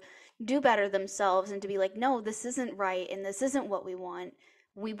readers to do better themselves, and to be like, no, this isn't right, and this isn't what we want.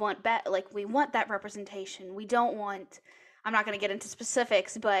 We want we want that representation. We don't want, I'm not going to get into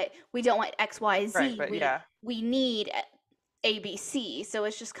specifics, but we don't want X, Y, Z. Right, we need ABC. So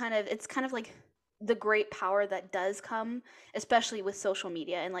it's just kind of like the great power that does come, especially with social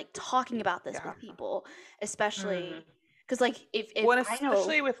media and talking about this with people, especially because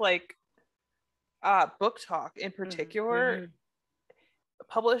especially with book talk in particular,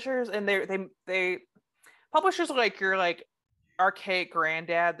 publishers, and they publishers are your archaic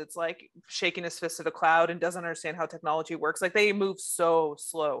granddad that's shaking his fist at a cloud and doesn't understand how technology works. They move so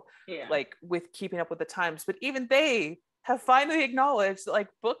slow, with keeping up with the times. But even they have finally acknowledged that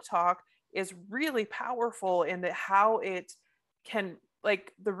book talk is really powerful in that how it can,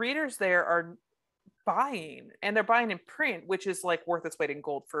 the readers there are buying, and they're buying in print, which is worth its weight in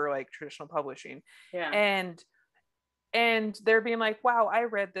gold for traditional publishing. And they're being like, wow, I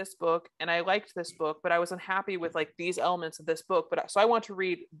read this book and I liked this book, but I was unhappy with these elements of this book. But so I want to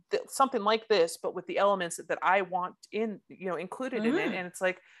read something like this, but with the elements that I want included in it. And it's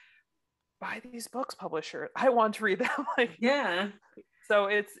buy these books, publisher. I want to read them. So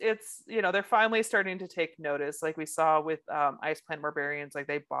it's they're finally starting to take notice. We saw with Ice Planet Barbarians,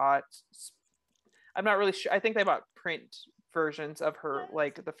 they bought, I'm not really sure, I think they bought print versions of her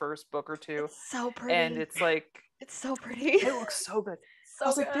the first book or two. It's so pretty. And it's it's so pretty. It looks so good. I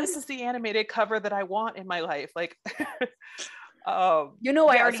was this is the animated cover that I want in my life. I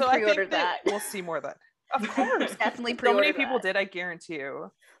already pre-ordered that. We'll see more of that. Of course. Definitely pre-ordered. So many people did, I guarantee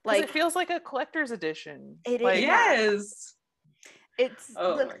you. It feels like a collector's edition. It is. Yes. It's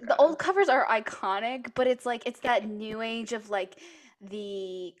the old covers are iconic, but it's it's that new age of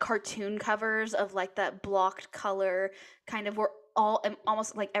the cartoon covers of like that blocked color kind of were all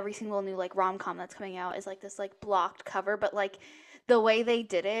almost like every single new like rom-com that's coming out is like this like blocked cover, but like the way they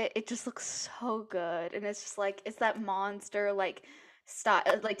did it, it just looks so good. And it's just like it's that monster like style,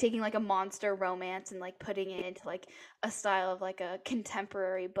 like taking like a monster romance and like putting it into like a style of like a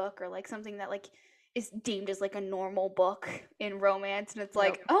contemporary book or like something that like is deemed as like a normal book in romance, and it's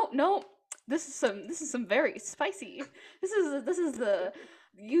like, oh no, this is some very spicy. This is the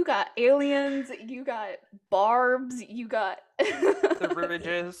you got aliens, you got barbs, you got The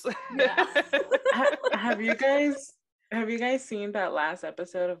ridges. Yeah. Have you guys seen that last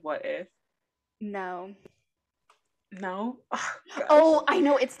episode of What If? No. No? Oh, I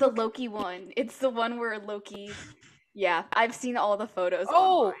know, it's the Loki one. It's the one where Loki. Yeah, I've seen all the photos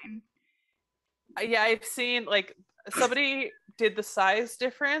online. Yeah, I've seen like somebody did the size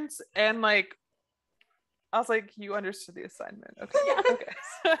difference, and like I was like, you understood the assignment. Okay. Yeah. Okay.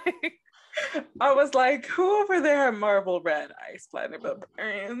 I was like, who over there at Marvel read Ice Planet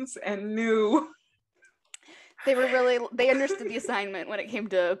Barbarians and knew? They understood the assignment when it came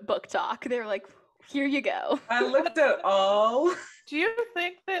to book talk. They were like, here you go. I looked at all. Do you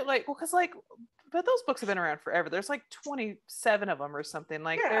think that like, well, because like, but those books have been around forever. There's like 27 of them or something.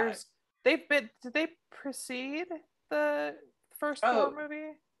 Like did they precede the first Thor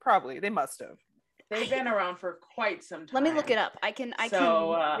movie? Probably, they must have. They've been around for quite some time. Let me look it up. I can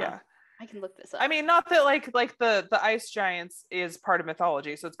look this up. I mean, not that like the ice giants is part of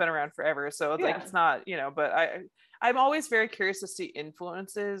mythology, so it's been around forever. So it's like it's not, but I'm always very curious to see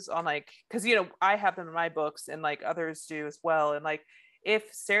influences on like, because I have them in my books and like others do as well. And like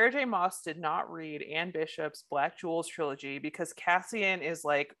if Sarah J. Maas did not read Anne Bishop's Black Jewels trilogy, because Cassian is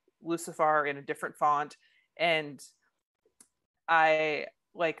like Lucifer in a different font, and I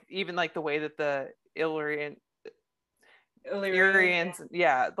like even like the way that the Illyrians,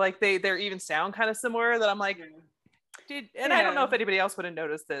 like they're even sound kind of similar, that I'm like, dude, and I don't know if anybody else would have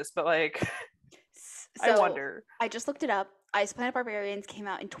noticed this, but like I wonder. I just looked it up. Ice Planet Barbarians came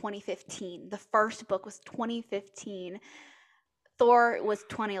out in 2015. The first book was 2015. Thor was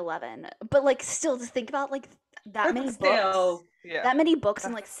 2011. But like still to think about like that many books. Yeah. That many books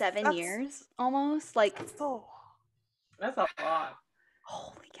in like 7 years almost. Like that's a lot.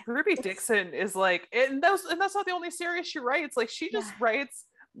 Holy cow. Ruby Dixon is like, and that's not the only series she writes. Like she just writes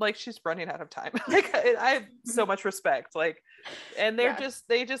like she's running out of time. Like I have so much respect. Like, and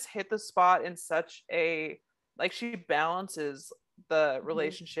they just hit the spot in such a, like she balances the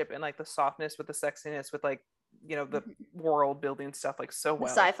relationship and like the softness with the sexiness with like the world building stuff like so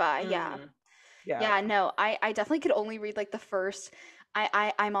well. The sci-fi, yeah. No, I definitely could only read like the first.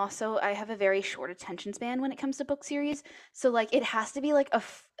 I have a very short attention span when it comes to book series, so like it has to be like a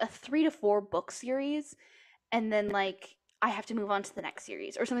 3 to 4 book series, and then like I have to move on to the next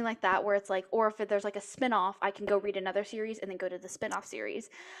series or something like that, where it's like, or if there's like a spin-off, I can go read another series and then go to the spin-off series.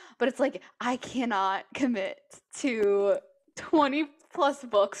 But it's like I cannot commit to 20 plus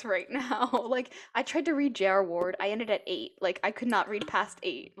books right now. Like I tried to read J.R. Ward, I ended at 8. Like I could not read past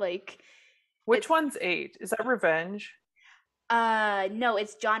 8. Like which one's 8? Is that Revenge? No,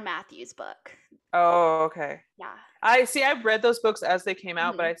 it's John Matthews' book. Oh, okay. Yeah. I've read those books as they came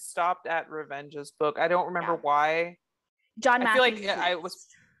out, but I stopped at Revenge's book. I don't remember why. John Matthews. I feel like I was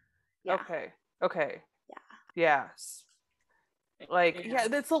okay. Yes. Like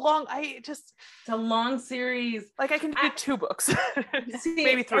it's a long it's a long series. Like I can do 2 books.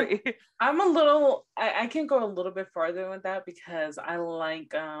 Maybe 3. I can go a little bit farther with that because I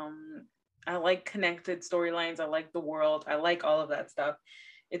like connected storylines. I like the world. I like all of that stuff.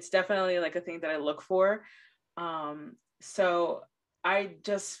 It's definitely like a thing that I look for. So I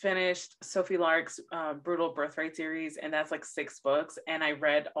just finished Sophie Lark's Brutal Birthright series, and that's like 6 books, and I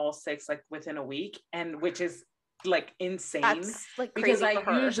read all 6 like within a week, and which is like insane. That's like because I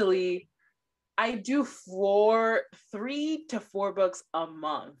do 3 to 4 books a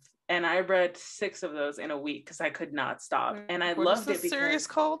month. And I read 6 of those in a week because I could not stop, and I loved it. What is the series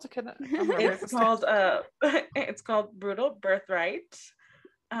called? It's called Brutal Birthright,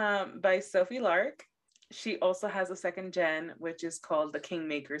 by Sophie Lark. She also has a second gen, which is called the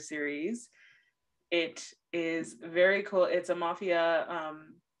Kingmaker series. It is very cool. It's a mafia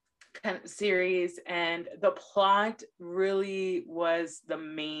kind of series, and the plot really was the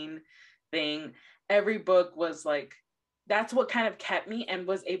main thing. Every book was like, that's what kind of kept me and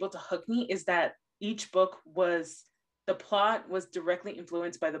was able to hook me, is that each book the plot was directly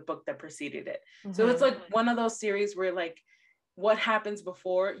influenced by the book that preceded it. So it's like one of those series where like what happens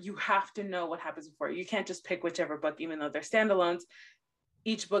before, you have to know what happens before. You can't just pick whichever book, even though they're standalones.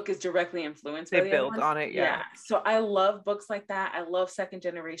 each book is directly influenced They by the other build one. on it. Yeah. So I love books like that. I love second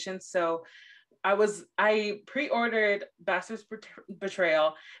generation. So I pre-ordered Bastard's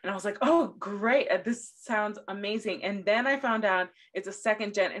Betrayal, and I was like, oh, great. This sounds amazing. And then I found out it's a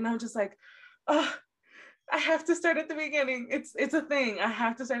second gen, and I'm just like, oh, I have to start at the beginning. It's a thing. I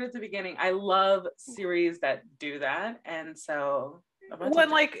have to start at the beginning. I love series that do that. And so when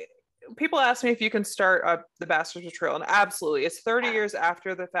like people ask me if you can start the Bastard's Betrayal, and absolutely, it's 30 years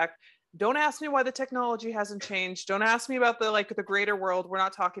after the fact. Don't ask me why the technology hasn't changed. Don't ask me about the greater world. We're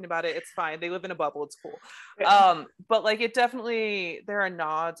not talking about it. It's fine. They live in a bubble. It's cool. But like it definitely, there are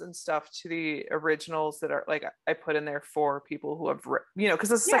nods and stuff to the originals that are like I put in there for people who have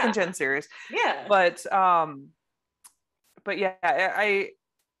because it's a second gen series. Yeah. But yeah, I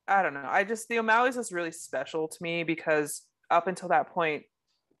don't know. The O'Malley's is really special to me because up until that point,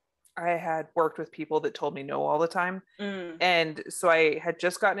 I had worked with people that told me no all the time. And so I had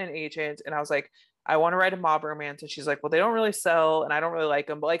just gotten an agent and I was like, I want to write a mob romance. And she's like, well, they don't really sell and I don't really like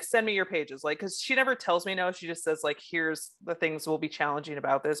them, but like, send me your pages. Like, cause she never tells me no. She just says like, here's the things will be challenging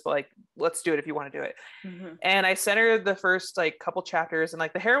about this, but like, let's do it if you want to do it. And I sent her the first like couple chapters and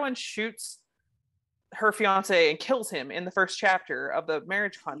like the heroine shoots her fiance and kills him in the first chapter of the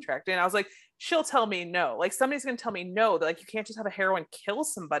marriage contract. And I was like, she'll tell me no. Like somebody's going to tell me no, that like, you can't just have a heroine kill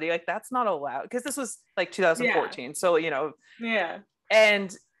somebody. Like that's not allowed. Cause this was like 2014. Yeah. So, yeah.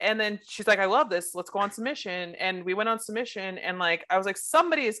 And then she's like, I love this. Let's go on submission. And we went on submission and like, I was like,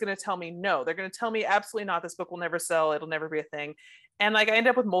 somebody is going to tell me no. They're going to tell me absolutely not. This book will never sell. It'll never be a thing. And like, I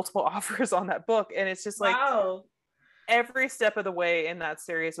ended up with multiple offers on that book. And it's just like, wow. Every step of the way in that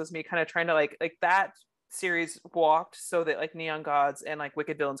series was me kind of trying to like that series walked so that like Neon Gods and like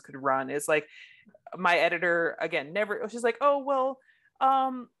Wicked Villains could run. Is like my editor again never, she's like, oh well,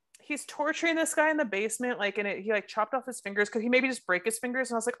 he's torturing this guy in the basement, like, and he like chopped off his fingers. Could he maybe just break his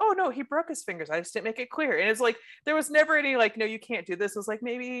fingers? And I was like, oh no, he broke his fingers. I just didn't make it clear. And it's like there was never any like, no, you can't do this. It was like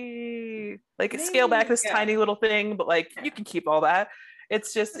maybe scale back this tiny little thing, but like you can keep all that.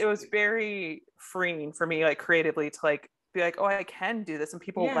 It's just it was very freeing for me, like creatively, to like be like, oh, I can do this, and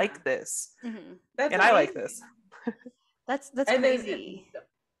people like this, and amazing. I like this. That's crazy.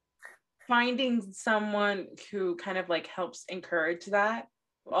 Finding someone who kind of like helps encourage that,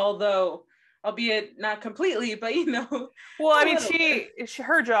 although albeit not completely, but well, I mean,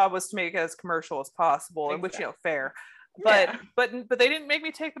 her job was to make it as commercial as possible, exactly. And which fair, but they didn't make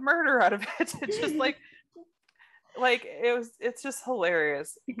me take the murder out of it. It's just like it's just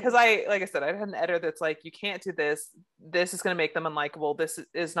hilarious because like I said, I had an editor that's like, you can't do this is going to make them unlikable, this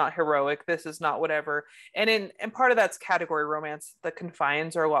is not heroic, this is not whatever, and part of that's category romance. The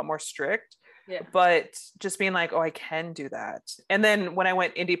confines are a lot more strict, but just being like, oh, I can do that. And then when I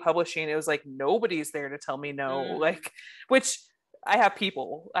went indie publishing, it was like nobody's there to tell me no, like, which I have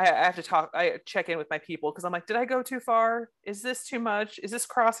people I have to talk, I check in with my people because I'm like, did I go too far? Is this too much? Is this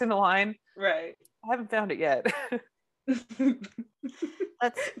crossing the line? Right. I haven't found it yet.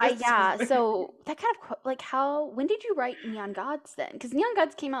 So that kind of like when did you write Neon Gods then? Because Neon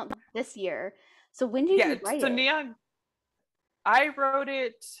Gods came out this year. So when did you write it? I wrote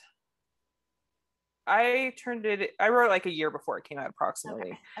it. I wrote it like a year before it came out,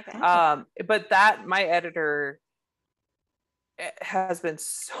 approximately. Okay. But my editor has been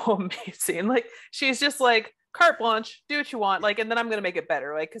so amazing. Like she's just like, carte blanche, do what you want. Like, and then I'm gonna make it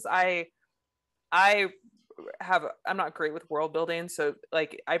better. Like, because I'm not great with world building, so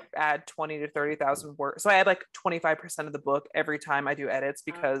like I add 20 to 30,000 words. So I add like 25% of the book every time I do edits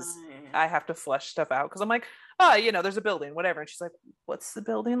because I have to flesh stuff out. Because I'm like, there's a building, whatever. And she's like, what's the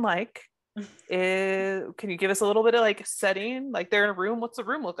building like? Can you give us a little bit of like setting? Like they're in a room. What's the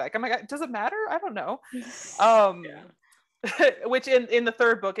room look like? I'm like, does it matter? I don't know. Which in the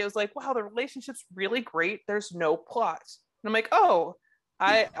third book, it was like, wow, the relationship's really great. There's no plot. And I'm like, oh,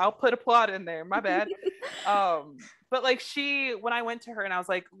 I'll put a plot in there. My bad. But like when I went to her and I was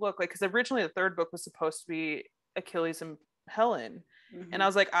like, look, like, because originally the third book was supposed to be Achilles and Helen. And I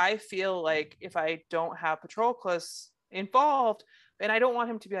was like, I feel like if I don't have Patroclus involved, and I don't want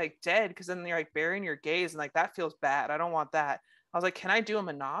him to be like dead, because then you're like burying your gaze and like that feels bad. I don't want that. I was like, can I do a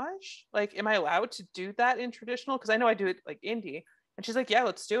menage? Like, am I allowed to do that in traditional? Because I know I do it like indie. And she's like, yeah,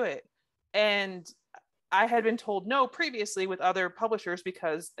 let's do it. And I had been told no previously with other publishers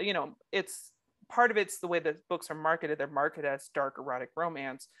because, it's part of it's the way the books are marketed. They're marketed as dark erotic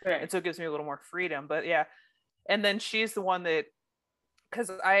romance. Right. And so it gives me a little more freedom. But yeah. And then she's the one that,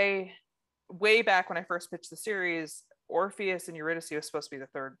 because way back when I first pitched the series, Orpheus and Eurydice was supposed to be the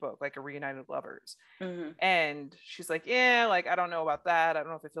third book, like a reunited lovers. And she's like, yeah, like, I don't know about that. I don't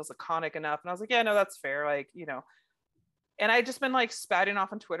know if it feels iconic enough. And I was like, yeah, no, that's fair. Like, And I just been like spouting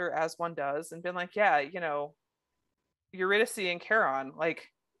off on Twitter as one does and been like, yeah, Eurydice and Charon, like,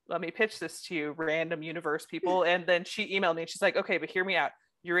 let me pitch this to you, random universe people. And then she emailed me and she's like, okay, but hear me out.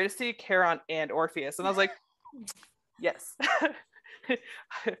 Eurydice, Charon, and Orpheus. And I was like, yes.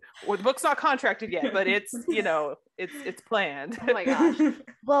 Well, the book's not contracted yet, but it's, it's planned. Oh my gosh.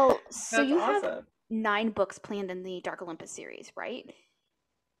 Well, so That's you awesome. have 9 books planned in the Dark Olympus series, right?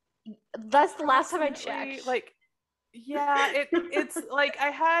 That's the last time I checked. Like, yeah, it's like I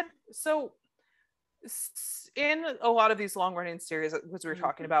had, so in a lot of these long running series, as we were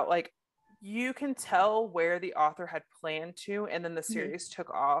talking about, like, you can tell where the author had planned to, and then the series took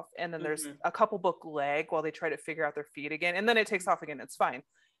off, and then there's a couple book lag while they try to figure out their feet again, and then it takes off again. It's fine.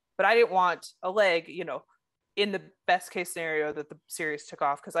 But I didn't want a lag, in the best case scenario that the series took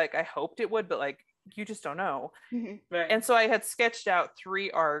off, because like I hoped it would, but like you just don't know. Right. And so I had sketched out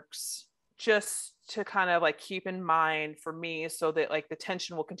 3 arcs just to kind of like keep in mind for me, so that like the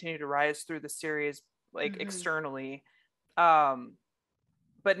tension will continue to rise through the series, like externally.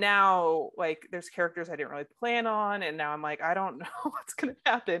 But now, like, there's characters I didn't really plan on, and now I'm like, I don't know what's gonna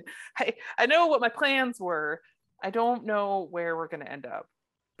happen. I know what my plans were. I don't know where we're gonna end up.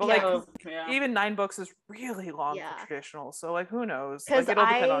 But even 9 books is really long for traditional, so like who knows? Like, it'll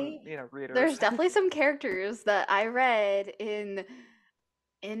depend on readers. There's definitely some characters that I read in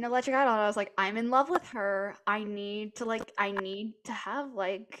Electric Idol, and I was like, I'm in love with her. I need to have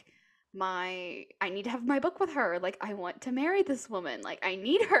my book with her. Like, I want to marry this woman. Like, I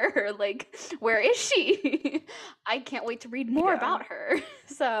need her. Like, where is she? I can't wait to read more about her.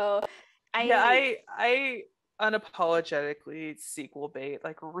 So I unapologetically sequel bait,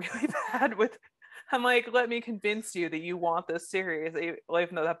 like, really bad with. I'm like, let me convince you that you want this series,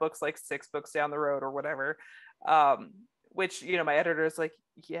 even though that book's like 6 books down the road or whatever. Which, my editor is like,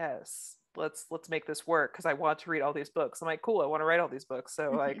 yes, let's make this work, because I want to read all these books. I'm like, cool, I want to write all these books,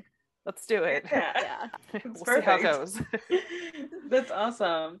 so like, let's do it. Yeah. We'll see how it goes. That's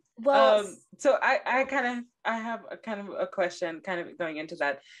awesome. Well, so I have a kind of a question, kind of going into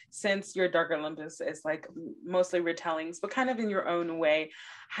that, since your Dark Olympus is like mostly retellings, but kind of in your own way.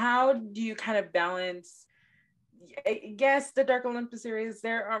 How do you kind of balance? Yes, the Dark Olympus series,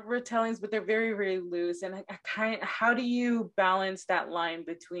 there are retellings, but they're very, very loose. And how do you balance that line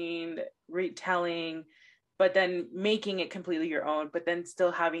between retelling, but then making it completely your own, but then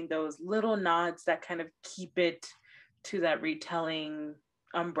still having those little nods that kind of keep it to that retelling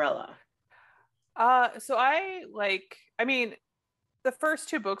umbrella? So the first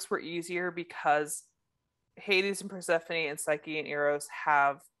 2 books were easier because Hades and Persephone and Psyche and Eros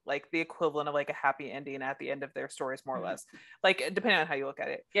have like the equivalent of like a happy ending at the end of their stories, more or less, like, depending on how you look at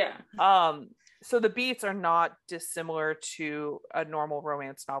it. So the beats are not dissimilar to a normal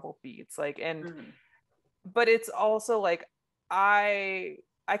romance novel beats, like, and but it's also like I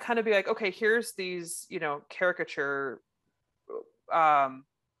kind of be like, okay, here's these caricature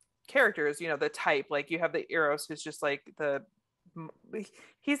characters, the type, like you have the Eros, who's just like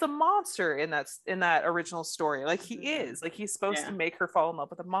he's a monster in that original story. Like, he is like, he's supposed to make her fall in love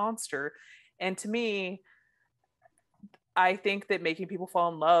with a monster. And to me, I think that making people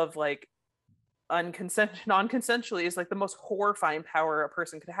fall in love, like, non-consensually, is like the most horrifying power a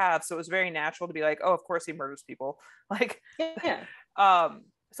person could have. So it was very natural to be like, oh, of course he murders people. Like, so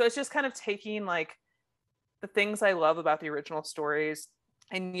it's just kind of taking like the things I love about the original stories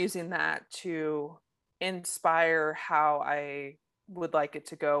and using that to inspire how I would like it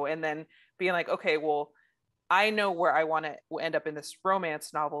to go, and then being like, okay, well, I know where I want to end up in this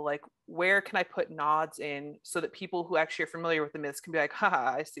romance novel. Like, where can I put nods in so that people who actually are familiar with the myths can be like,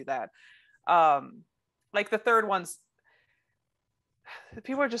 haha, I see that. Like the third one's,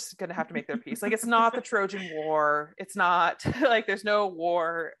 people are just gonna have to make their peace. Like, it's not the Trojan War. It's not like there's no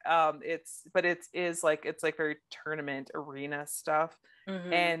war. It's like very tournament arena stuff.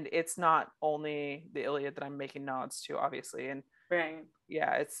 And it's not only the Iliad that I'm making nods to, obviously. And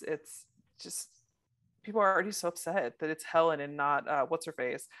it's just, people are already so upset that it's Helen and not what's her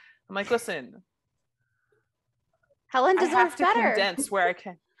face. I'm like, listen, Helen deserves I have to better. condense where I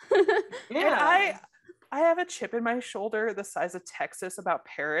can. I have a chip in my shoulder the size of Texas about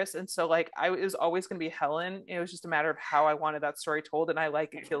Paris, and so like it was always going to be Helen. It was just a matter of how I wanted that story told, and I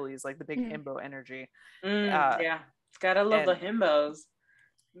like Achilles, like the big himbo energy. Gotta love the himbos.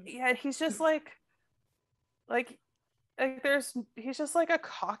 Yeah, he's just like he's just like a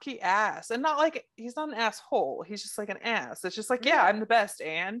cocky ass, and not like, he's not an asshole, he's just like an ass. It's just like, yeah, I'm the best,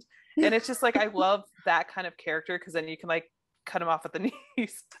 and it's just like, I love that kind of character, because then you can like cut him off at the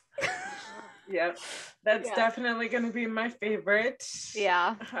knees. Yep, that's definitely going to be my favorite.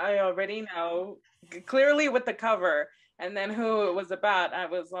 Yeah, I already know clearly with the cover. and then who it was about, I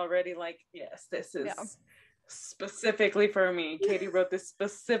was already like, yes, this is specifically for me. Katee wrote this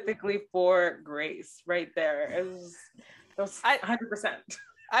specifically for Grace right there. It was 100%.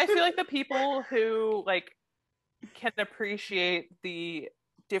 I feel like the people who like can appreciate the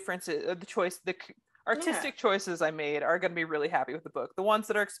differences, the artistic choices I made are going to be really happy with the book. The ones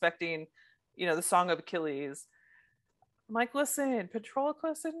that are expecting, the Song of Achilles, I'm like, listen,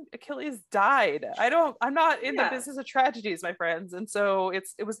 Patroclus and Achilles died. I'm not in the business of tragedies, my friends. And so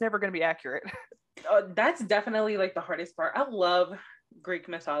it was never going to be accurate. Oh, that's definitely like the hardest part. I love Greek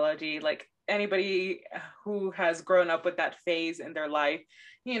mythology. Like anybody who has grown up with that phase in their life,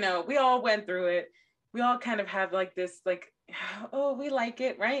 we all went through it. We all kind of have like this, like, oh, we like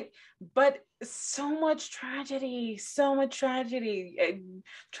it, right? But so much tragedy,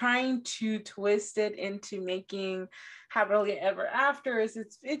 trying to twist it into making happily ever after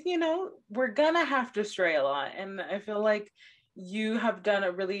we're gonna have to stray a lot. And I feel like you have done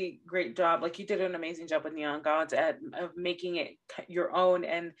a really great job. Like you did an amazing job with Neon Gods of making it your own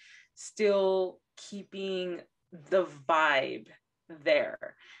and still keeping the vibe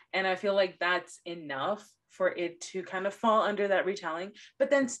there. And I feel like that's enough for it to kind of fall under that retelling, but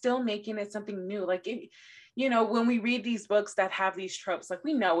then still making it something new. Like, when we read these books that have these tropes, like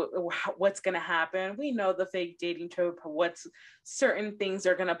we know what's going to happen. We know the fake dating trope, what's certain things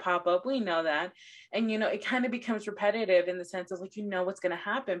are going to pop up. We know that. And, it kind of becomes repetitive in the sense of like, what's going to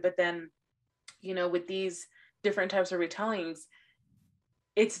happen. But then, with these different types of retellings,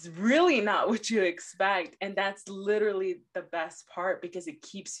 it's really not what you expect. And that's literally the best part because it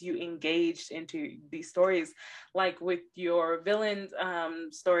keeps you engaged into these stories. Like with your villains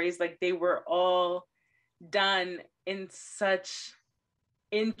stories, like they were all done in such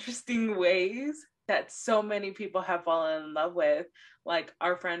interesting ways that so many people have fallen in love with. Like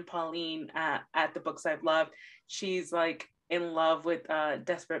our friend Pauline at the Books I've Loved, she's like in love with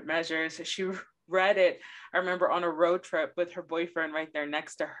Desperate Measures. She read it, I remember, on a road trip with her boyfriend right there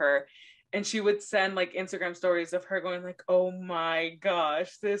next to her, and she would send like Instagram stories of her going like, oh my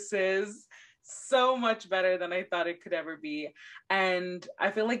gosh, this is so much better than I thought it could ever be. And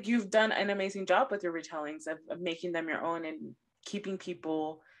I feel like you've done an amazing job with your retellings of making them your own and keeping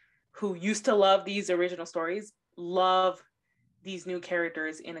people who used to love these original stories love these new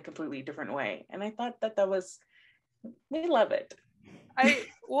characters in a completely different way. And I thought we love it.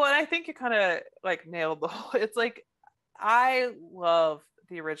 I think you kind of like nailed the whole, it's like, I love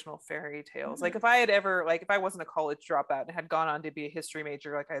the original fairy tales. Like if I wasn't a college dropout and had gone on to be a history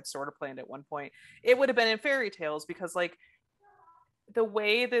major, like I had sort of planned at one point, it would have been in fairy tales because like the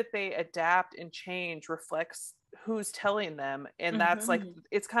way that they adapt and change reflects who's telling them. And that's like,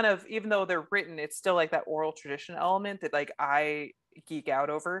 it's kind of, even though they're written, it's still like that oral tradition element that like I geek out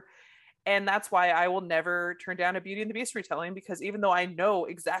over. And that's why I will never turn down a Beauty and the Beast retelling, because even though I know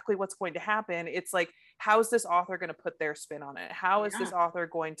exactly what's going to happen, it's like, how is this author going to put their spin on it? How is this author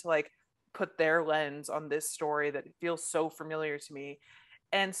going to like put their lens on this story that feels so familiar to me?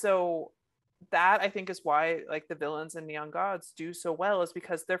 And so that I think is why like the villains in Neon Gods do so well, is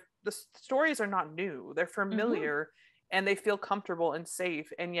because the stories are not new. They're familiar and they feel comfortable and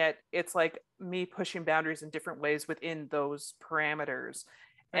safe. And yet it's like me pushing boundaries in different ways within those parameters.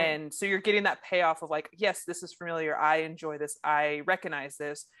 Right. And so you're getting that payoff of like, yes, this is familiar. I enjoy this. I recognize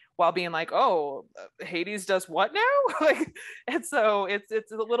this, while being like, oh, Hades does what now? Like, and so it's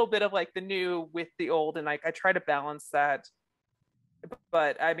a little bit of like the new with the old, and like I try to balance that.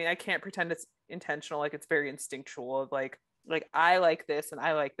 But I mean, I can't pretend it's intentional. Like it's very instinctual of like I like this and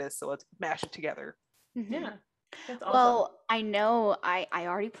I like this, so let's mash it together. Yeah. That's awesome. Well, I know I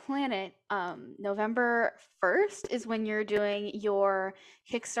already plan it. November 1st is when you're doing your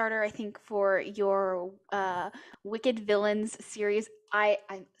Kickstarter, I think, for your Wicked Villains series.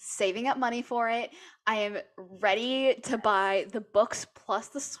 I'm saving up money for it. I am ready to buy the books plus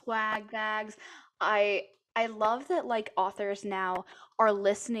the swag bags. I love that like authors now are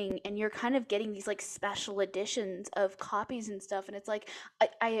listening and you're kind of getting these like special editions of copies and stuff. And it's like,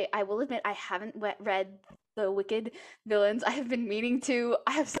 I will admit I haven't read the Wicked Villains. I have been meaning to.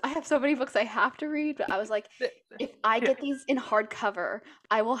 I have so many books I have to read, but I was like, if I get these in hardcover,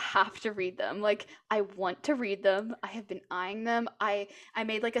 I will have to read them. Like I want to read them. I have been eyeing them. I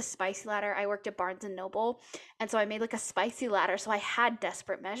made like a spicy ladder. I worked at Barnes and Noble, and so I made like a spicy ladder. So I had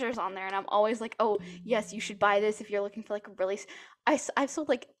Desperate Measures on there, and I'm always like, oh yes, you should buy this if you're looking for like a really. I've sold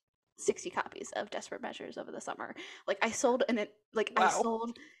like 60 copies of Desperate Measures over the summer. Like I sold I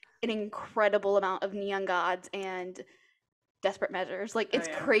sold an incredible amount of Neon Gods and Desperate Measures. Like it's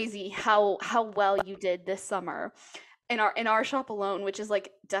crazy how well you did this summer in our shop alone, which is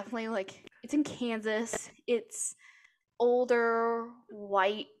like definitely like it's in Kansas. It's older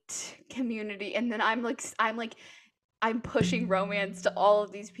white community, and then I'm pushing romance to all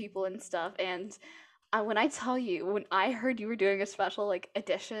of these people and stuff. And when I tell you, when I heard you were doing a special like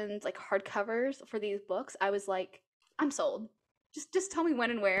editions, like hardcovers for these books, I was like, I'm sold. Just tell me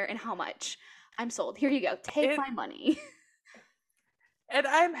when and where and how much. I'm sold. Here you go. Take my money. And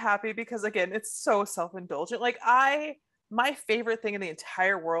I'm happy because again, it's so self-indulgent. Like my favorite thing in the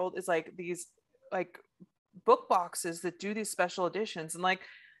entire world is like these like book boxes that do these special editions. And like,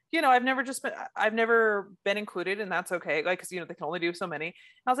 I've never been included, and that's okay. Like, cause they can only do so many. And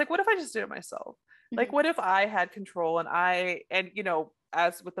I was like, what if I just did it myself? Like, what if I had control and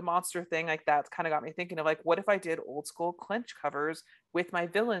as with the monster thing, like that's kind of got me thinking of like, what if I did old school clench covers with my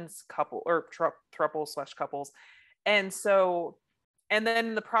villains couple or throuple/couples. And then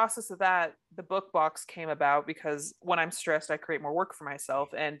in the process of that, the book box came about because when I'm stressed, I create more work for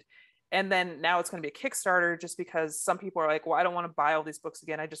myself. And then now it's going to be a Kickstarter just because some people are like, well, I don't want to buy all these books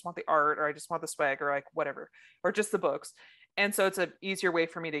again. I just want the art, or I just want the swag, or like whatever, or just the books. And so it's an easier way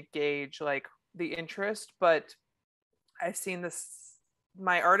for me to gauge like the interest. But I've seen this,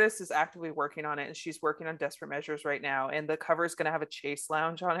 my artist is actively working on it, and she's working on Desperate Measures right now. And the cover is going to have a chase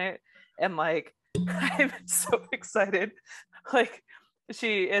lounge on it. And like, I'm so excited. Like,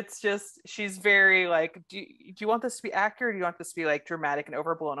 she's very like, do you want this to be accurate, or do you want this to be like dramatic and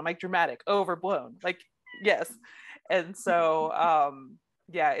overblown? I'm like, dramatic, overblown, like, yes. And so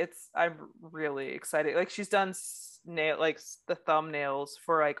yeah, I'm really excited. Like, she's done the thumbnails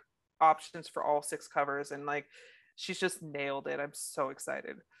for like options for all 6 covers, and like she's just nailed it. I'm so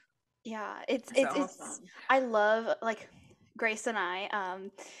excited. Yeah, it's I love, like, Grace and I,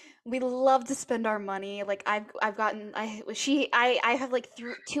 we love to spend our money. Like, I have like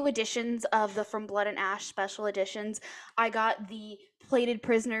 2 editions of the From Blood and Ash special editions. I got the Plated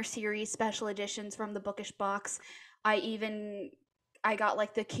Prisoner series special editions from the Bookish box. I got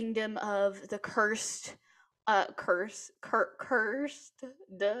like the Kingdom of the Cursed, cursed,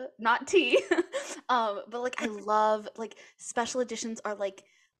 duh, not tea. But like, I love, like, special editions are like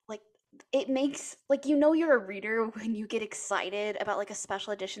it makes, like, you're a reader when you get excited about like a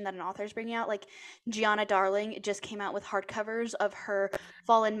special edition that an author's bringing out. Like, Gianna Darling just came out with hardcovers of her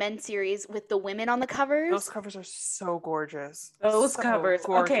Fallen Men series with the women on the covers. Those covers are so gorgeous. Those covers,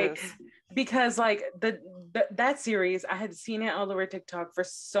 gorgeous. Okay, because like that series, I had seen it all over TikTok for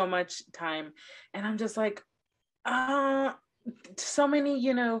so much time, and I'm just like, so many,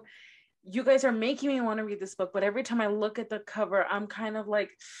 you guys are making me want to read this book, but every time I look at the cover, I'm kind of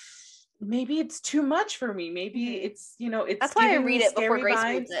like, maybe it's too much for me. Maybe it's, it's. That's why I read it before Grace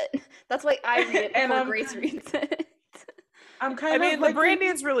reads it. That's why I read it before Grace reads it. The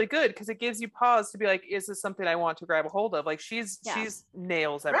branding's really good because it gives you pause to be like, is this something I want to grab a hold of? Like, she's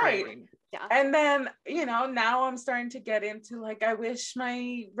nails at branding. Yeah. And then, now I'm starting to get into like, I wish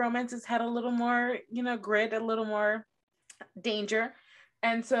my romances had a little more, grit, a little more danger.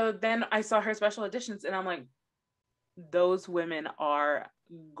 And so then I saw her special editions, and I'm like, those women are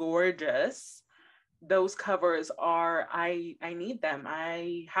gorgeous. Those covers are, I need them.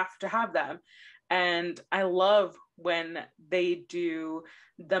 I have to have them. And I love when they do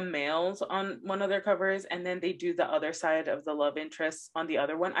the males on one of their covers, and then they do the other side of the love interest on the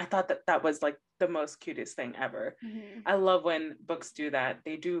other one. I thought that was like the most cutest thing ever. Mm-hmm. I love when books do that.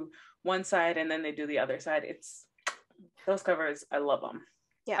 They do one side and then they do the other side. Those covers, I love them.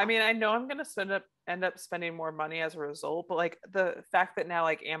 Yeah. I mean, I know I'm going to end up spending more money as a result, but like the fact that now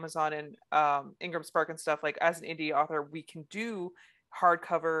like Amazon and Ingram Spark and stuff, like as an indie author, we can do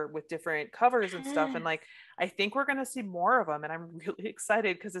hardcover with different covers and stuff. And like, I think we're going to see more of them. And I'm really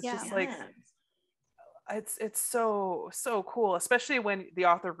excited because it's just like, it's so cool, especially when the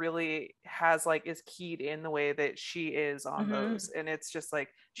author really has like is keyed in the way that she is on those, and it's just like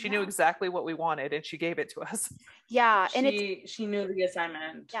she knew exactly what we wanted and she gave it to us. And she knew the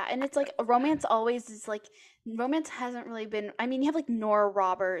assignment. And it's like romance always is like, romance hasn't really been, I mean, you have like Nora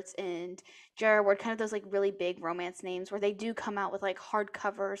Roberts and Jared Ward, kind of those like really big romance names where they do come out with like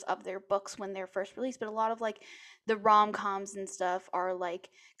hardcovers of their books when they're first released, but a lot of like the rom-coms and stuff are like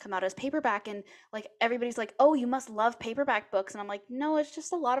come out as paperback, and like everybody's like, oh, you must love paperback books, and I'm like, no, it's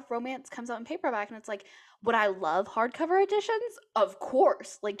just a lot of romance comes out in paperback. And it's like, would I love hardcover editions? Of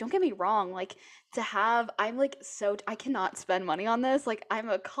course. Like, don't get me wrong, like I'm like, so I cannot spend money on this. Like, I'm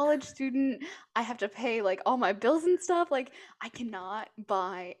a college student, I have to pay like all my bills and stuff. Like, I cannot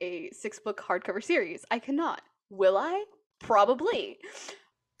buy a 6-book hardcover series. I cannot. Will I? Probably.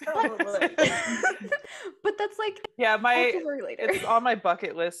 But that's like, it's on my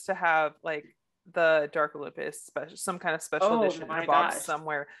bucket list to have like the Dark Olympus special, some kind of special edition in a box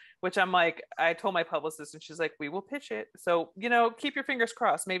somewhere, which I'm like, I told my publicist and she's like, we will pitch it. So, keep your fingers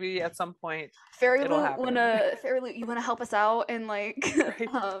crossed. Maybe at some point Fairy it'll Loot, happen. Fairy Loot, you want to help us out and like,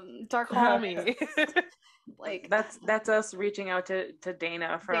 Right. Dark Call Horse. me. Like that's us reaching out to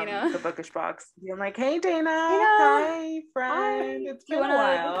Dana from Dana. the Bookish Box. Being like, hey Dana, Dana, hi friend, hi. it's been a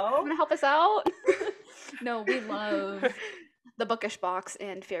while. You wanna help us out? No, we love the Bookish Box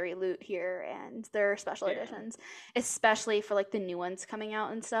and Fairy Loot here and their special editions, especially for like the new ones coming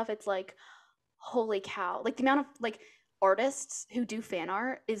out and stuff. It's like, holy cow, like the amount of like artists who do fan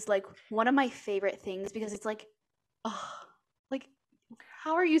art is like one of my favorite things, because it's like, oh, like,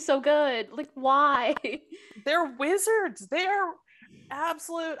 how are you so good? Like, why? They're wizards. They are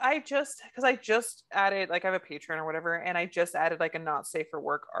absolute. Because I just added, like, I have a Patreon or whatever, and I just added like a not safe for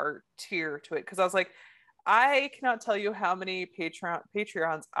work art tier to it, because I was like, I cannot tell you how many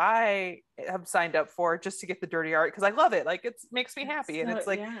Patreons I have signed up for just to get the dirty art, because I love it. Like, it makes me happy. And it's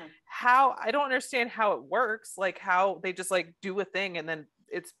like, how, I don't understand how it works, like how they just like do a thing and then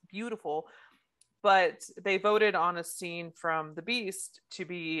it's beautiful. But they voted on a scene from The Beast to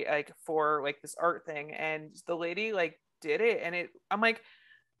be like for like this art thing, and the lady like did it, and I'm like,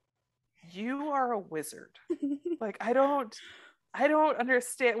 you are a wizard. Like, I don't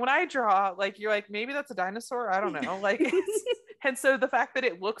understand. When I draw, like, you're like, maybe that's a dinosaur, I don't know, like, and so the fact that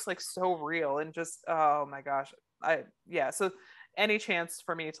it looks like so real and just, oh my gosh, so any chance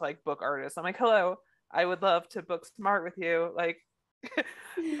for me to like book artists, I'm like, hello, I would love to book some art with you, like.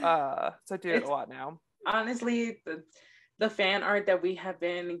 So I do it a lot now. Honestly, the fan art that we have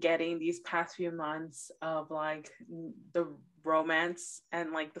been getting these past few months of like the romance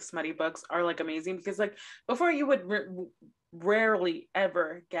and like the smutty books are like amazing, because like before you would rarely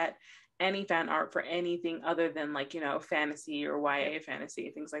ever get any fan art for anything other than like, fantasy or YA fantasy,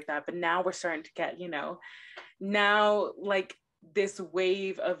 things like that. But now we're starting to get, now like this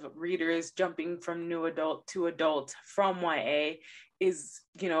wave of readers jumping from new adult to adult from YA is,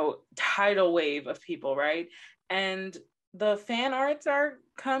 tidal wave of people, right? And the fan arts are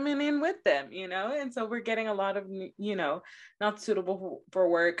coming in with them, and so we're getting a lot of, not suitable for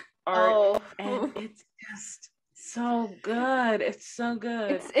work art, and it's just so good. It's so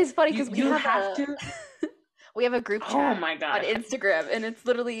good. It's funny because you have to. We have a group chat Oh my God. on Instagram, and it's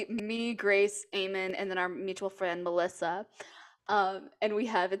literally me, Grace, Eamon, and then our mutual friend Melissa. And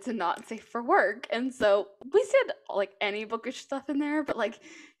it's a not safe for work, and so we said like any bookish stuff in there, but like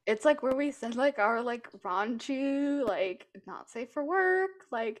it's like where we said like our like raunchy, like not safe for work,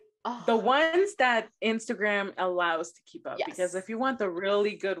 like the ones that Instagram allows to keep up. Yes. Because if you want the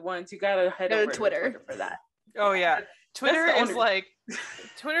really good ones, you gotta head over to Twitter for that. Oh yeah, Twitter is like,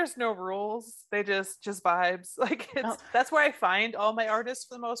 Twitter's no rules, they just vibes, like that's where I find all my artists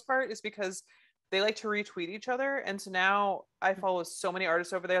for the most part, is because they like to retweet each other. And so now I follow so many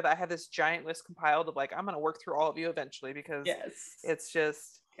artists over there that I have this giant list compiled of like, I'm going to work through all of you eventually, because it's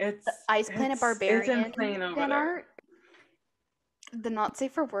Ice Planet Barbarian fan art. The not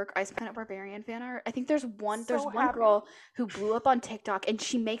safe for work Ice Planet Barbarian fan art. I think there's one girl who blew up on TikTok, and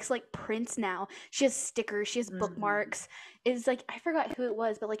she makes like prints now. She has stickers, she has bookmarks. It's like, I forgot who it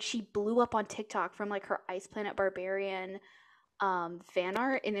was, but like she blew up on TikTok from like her Ice Planet Barbarian fan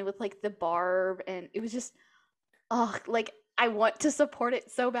art, and it was like the barb, and it was just like I want to support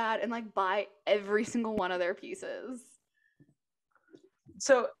it so bad and like buy every single one of their pieces.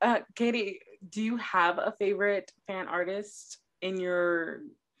 So Katee, do you have a favorite fan artist in your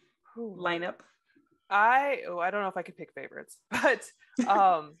lineup? I don't know if I could pick favorites, but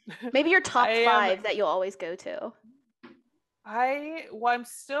maybe your top 5 that you'll always go to. I'm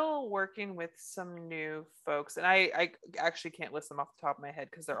still working with some new folks, and I actually can't list them off the top of my head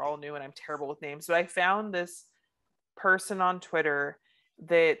because they're all new and I'm terrible with names. But I found this person on Twitter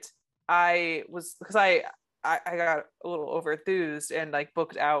that because I got a little over enthused and like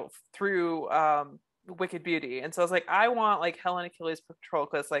booked out through Wicked Beauty, and so I was like, I want like Helen Achilles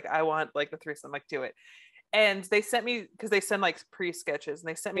Patroclus, like I want like the threesome, like do it. And they sent me, because they send like pre-sketches, and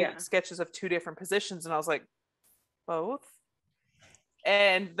they sent me sketches of 2 different positions, and I was like, both.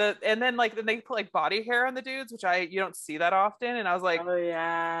 And then they put like body hair on the dudes, which you don't see that often, and I was like, oh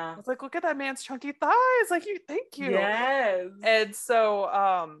yeah, I was like, look at that man's chunky thighs, like, thank you. Yes. And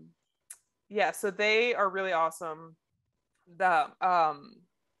so so they are really awesome. The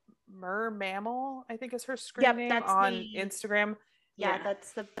Mammal, I think is her screen name on Instagram.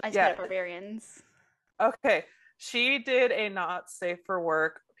 That's the Ice Planet Barbarians. Okay, she did a not safe for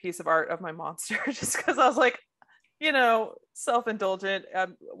work piece of art of my monster, just because I was like, self-indulgent.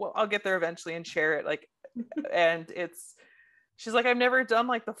 Well, I'll get there eventually and share it. Like, and she's like, I've never done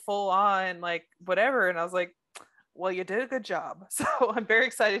like the full on like whatever. And I was like, well, you did a good job. So I'm very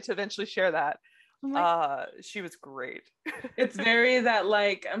excited to eventually share that. She was great. It's very that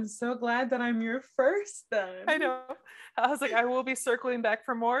like, I'm so glad that I'm your first then. I know. I was like, I will be circling back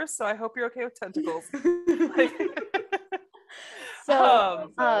for more, so I hope you're okay with tentacles.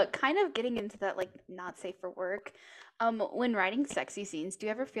 Kind of getting into that, like, not safe for work. When writing sexy scenes, do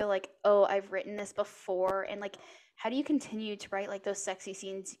you ever feel like, oh, I've written this before? And like, how do you continue to write like those sexy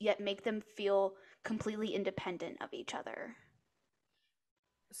scenes yet make them feel completely independent of each other?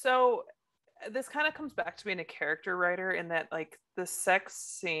 So this kind of comes back to being a character writer, in that like the sex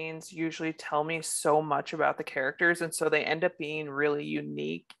scenes usually tell me so much about the characters, and so they end up being really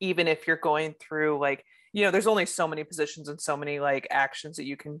unique, even if you're going through like, there's only so many positions and so many like actions that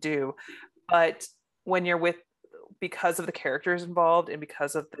you can do. But when you're because of the characters involved and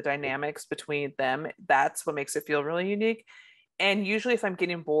because of the dynamics between them, that's what makes it feel really unique. And usually if I'm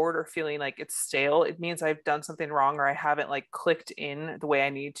getting bored or feeling like it's stale, it means I've done something wrong, or I haven't like clicked in the way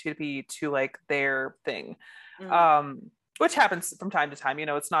I need to be to like their thing. Which happens from time to time.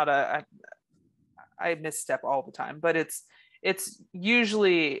 It's not I misstep all the time, but it's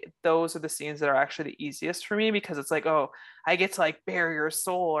usually those are the scenes that are actually the easiest for me, because it's like, oh, I get to like bare your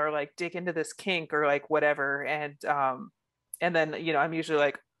soul or like dig into this kink or like whatever. And then, I'm usually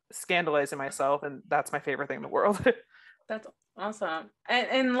like scandalizing myself, and that's my favorite thing in the world. That's awesome.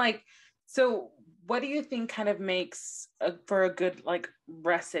 And like, so what do you think kind of makes for a good like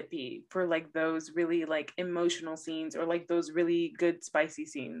recipe for like those really like emotional scenes, or like those really good spicy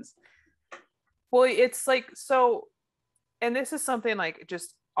scenes? Well, it's like, so, and this is something like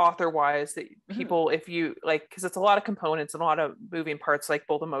just author wise that people, if you like, because it's a lot of components and a lot of moving parts, like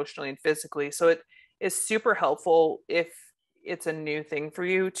both emotionally and physically. So it is super helpful if it's a new thing for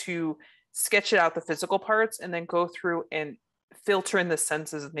you to sketch it out, the physical parts, and then go through and filter in the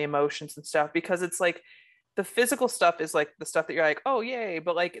senses and the emotions and stuff, because it's like the physical stuff is like the stuff that you're like, oh yay,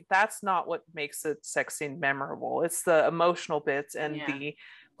 but like that's not what makes a sex scene memorable. It's the emotional bits and the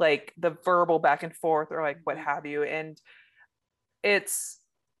like the verbal back and forth, or like what have you. And it's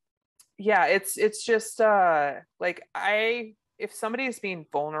just like, if somebody is being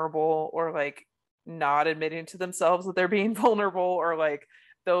vulnerable or like not admitting to themselves that they're being vulnerable, or like,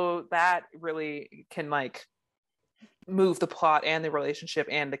 though, that really can like move the plot and the relationship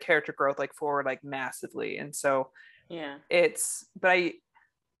and the character growth like forward like massively. And so but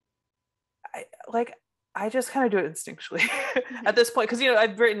I just kind of do it instinctually at this point, because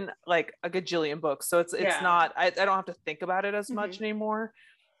I've written like a gajillion books, so it's not, I don't have to think about it as much anymore.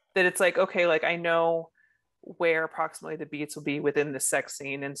 That it's like, okay, like I know where approximately the beats will be within the sex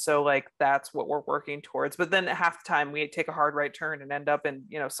scene, and so like that's what we're working towards. But then half the time we take a hard right turn and end up in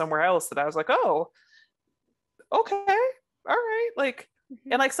somewhere else that I was like, oh, okay, all right, like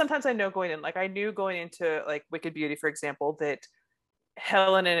and like sometimes I know going in, like I knew going into like Wicked Beauty, for example, that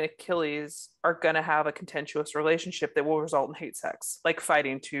Helen and Achilles are going to have a contentious relationship that will result in hate sex, like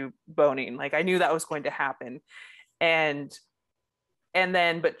fighting to boning. Like I knew that was going to happen. And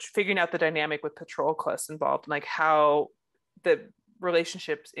then, but figuring out the dynamic with Patroclus involved, and like how the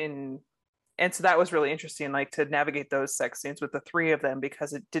relationships and so that was really interesting, like to navigate those sex scenes with the three of them,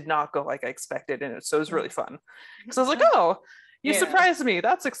 because it did not go like I expected. And so it was really fun. So I was like, oh, you surprised me.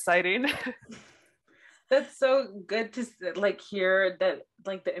 That's exciting. That's so good to like hear that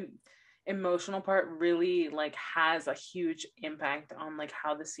like the emotional part really like has a huge impact on like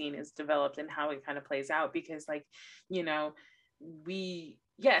how the scene is developed and how it kind of plays out, because like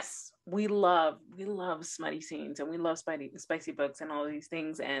we love smutty scenes, and we love spicy books and all of these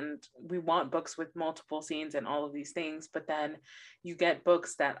things, and we want books with multiple scenes and all of these things, but then you get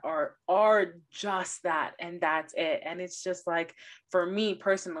books that are just that, and that's it. And it's just like, for me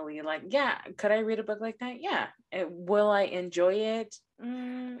personally, like, yeah, could I read a book like that? Yeah. Will I enjoy it?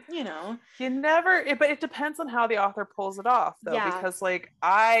 You never, but it depends on how the author pulls it off, though. Because like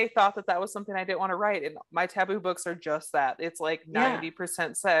I thought that was something I didn't want to write, and my taboo books are just that. It's like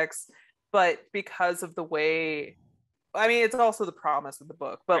 90% sex, but because of the way, I mean, it's also the promise of the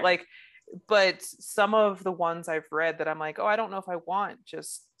book, but like, but some of the ones I've read that I'm like, oh, I don't know if I want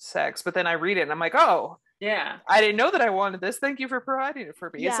just sex, but then I read it and I'm like, oh yeah, I didn't know that I wanted this, thank you for providing it for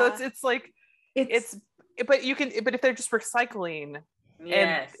me. So it's like but if they're just recycling,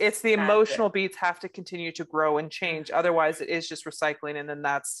 and it's the emotional beats have to continue to grow and change, otherwise it is just recycling, and then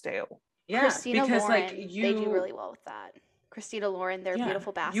that's stale. Christina Lauren, like they do really well with that. Christina Lauren, their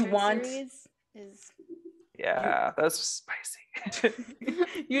Beautiful Bastard series is that's spicy.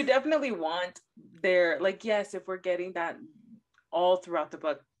 You definitely want their, like, yes, if we're getting that all throughout the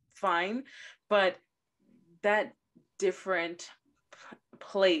book, fine, but that different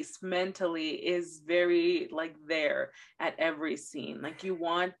place mentally is very like there at every scene. Like you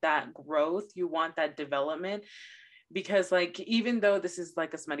want that growth, you want that development, because like even though this is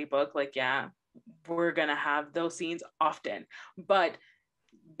like a smutty book, like yeah, we're gonna have those scenes often, but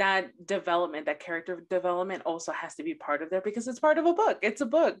that development, that character development also has to be part of there, because it's part of a book. It's a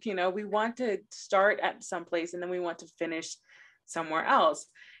book, you know, we want to start at some place and then we want to finish somewhere else,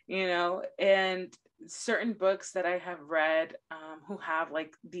 you know. And certain books that I have read who have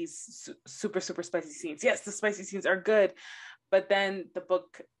like these super spicy scenes, yes, the spicy scenes are good, but then the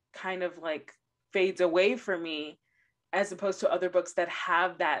book kind of like fades away for me, as opposed to other books that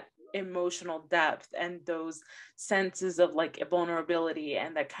have that emotional depth and those senses of like vulnerability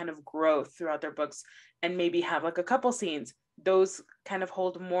and that kind of growth throughout their books, and maybe have like a couple scenes. Those kind of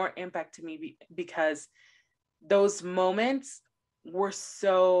hold more impact to me because those moments were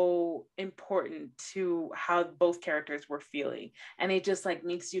so important to how both characters were feeling, and it just like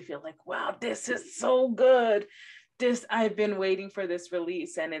makes you feel like, wow, this is so good. This, I've been waiting for this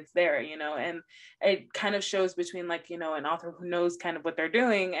release and it's there, you know. And it kind of shows between like, you know, an author who knows kind of what they're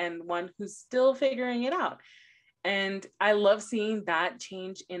doing and one who's still figuring it out. And I love seeing that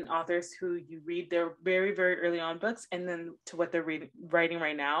change in authors who you read their very early on books and then to what they're writing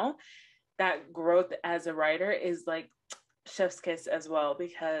right now. That growth as a writer is like chef's kiss as well,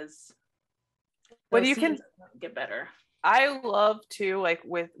 because but you can get better. I love to like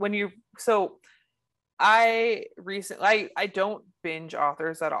with when you I don't binge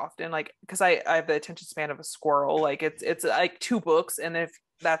authors that often, like because I have the attention span of a squirrel. Like it's like 2 books and if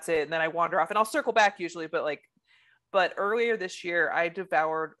that's it, and then I wander off and I'll circle back usually. But earlier this year I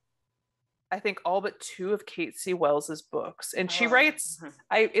devoured, I think, all but 2 of Kate C. Wells's books, and she writes.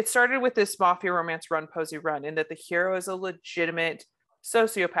 It started with this mafia romance, Run Posey Run, in that the hero is a legitimate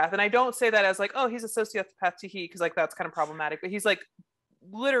sociopath, and I don't say that as like, oh, he's a sociopath to he, because like that's kind of problematic, but he's like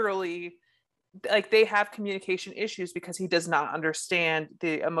literally like they have communication issues because he does not understand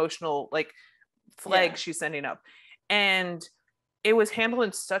the emotional like flag she's sending up, and it was handled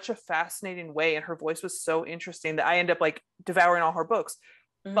in such a fascinating way, and her voice was so interesting that I end up like devouring all her books.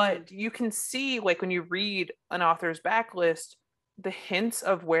 But you can see like when you read an author's backlist, the hints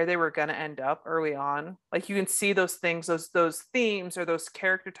of where they were going to end up early on. Like you can see those things, those themes or those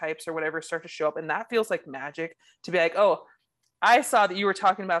character types or whatever start to show up, and that feels like magic to be like, oh, I saw that you were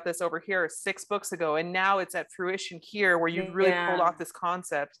talking about this over here 6 books ago, and now it's at fruition here where you've really pulled off this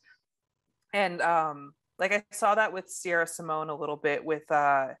concept. And like I saw that with Sierra Simone a little bit with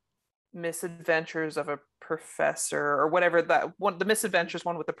Misadventures of a Professor or whatever, that one, the Misadventures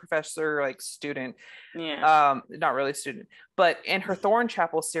one with the professor like student, not really student, but in her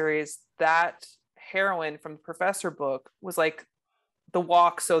Thornchapel series, that heroine from the Professor book was like the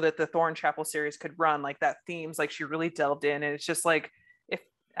walk so that the Thornchapel series could run. Like that themes, like she really delved in, and it's just like, if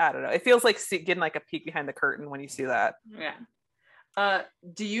I don't know, it feels like getting like a peek behind the curtain when you see that.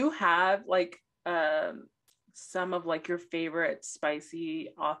 Do you have like some of like your favorite spicy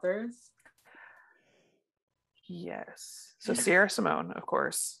authors? Yes, so Sierra Simone, of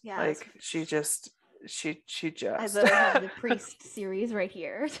course. Like she just I literally have the Priest series right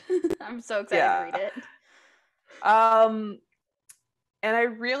here. I'm so excited to read it. And I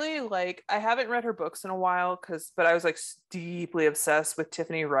really like, I haven't read her books in a while but I was like deeply obsessed with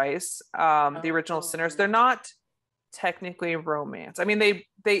Tiffany Rice, the original Sinners. They're not technically romance. I mean,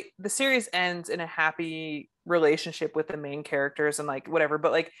 the series ends in a happy relationship with the main characters and like whatever,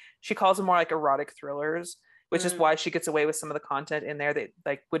 but like she calls them more like erotic thrillers, which is why she gets away with some of the content in there that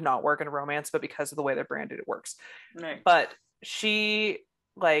like would not work in a romance, but because of the way they're branded, it works. Right. But she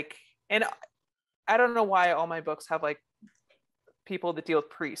like, and I don't know why all my books have like people that deal with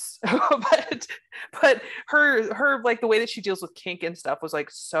priests, but her like the way that she deals with kink and stuff was like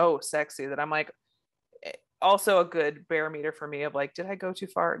so sexy that I'm like, also a good barometer for me of like, did I go too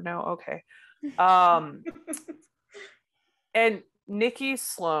far? No. Okay. And Nikki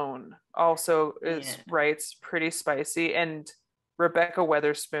Sloan also writes pretty spicy, and Rebecca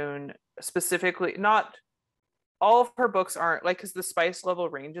Weatherspoon specifically, not all of her books aren't like, because the spice level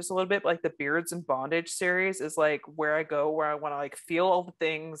ranges a little bit, but like the Beards and Bondage series is like where I go, where I want to like feel all the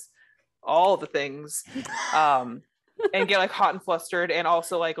things and get like hot and flustered and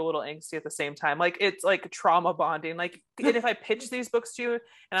also like a little angsty at the same time. Like it's like trauma bonding. Like, and if I pitch these books to you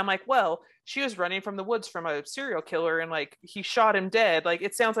and I'm like, well, she was running from the woods from a serial killer and like he shot him dead, like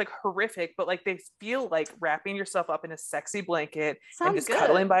it sounds like horrific, but like they feel like wrapping yourself up in a sexy blanket and just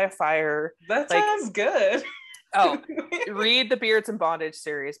cuddling by a fire. That like, sounds good. Oh, read the Beards and Bondage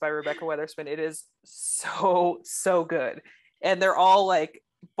series by Rebecca Weatherspoon. It is so good, and they're all like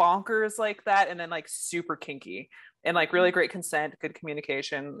bonkers like that, and then like super kinky. and like really great consent, good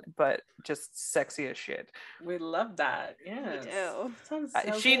communication, but just sexy as shit. We love that. Yes. We do. Sounds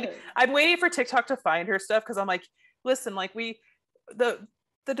so good. I'm waiting for TikTok to find her stuff because I'm like, listen, like the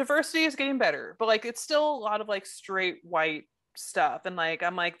diversity is getting better, but like it's still a lot of like straight white stuff, and like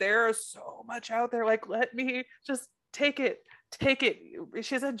I'm like, there's so much out there. Like, let me just take it.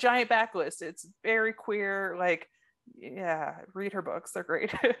 She has a giant backlist. It's very queer. Like, yeah, read her books. They're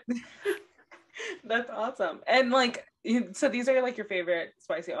great. That's awesome. And like, so these are like your favorite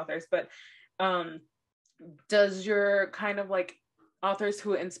spicy authors, but does your kind of like authors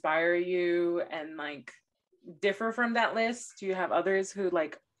who inspire you and like differ from that list? Do you have others who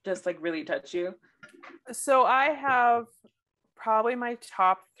like just like really touch you? So I have probably my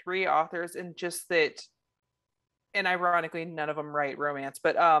top 3 authors, and just that, and ironically none of them write romance,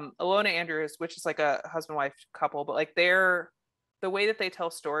 but Alona Andrews, which is like a husband-wife couple, but like the way that they tell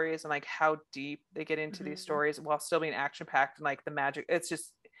stories and like how deep they get into these stories while still being action-packed, and like the magic,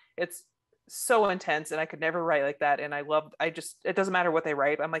 it's so intense, and I could never write like that. And it doesn't matter what they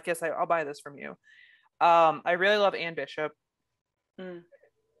write, I'm like, yes, I'll buy this from you. I really love Anne Bishop.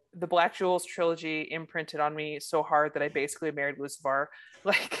 The Black Jewels trilogy imprinted on me so hard that I basically married Lucifer.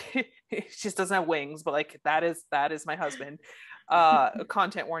 Like, she just doesn't have wings, but like that is my husband.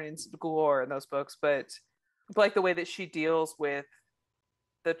 Content warnings galore in those books, but like the way that she deals with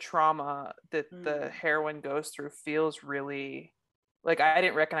the trauma that the heroine goes through feels really like, I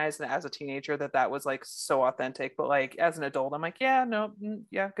didn't recognize it as a teenager that was like so authentic, but like as an adult, I'm like, yeah, no,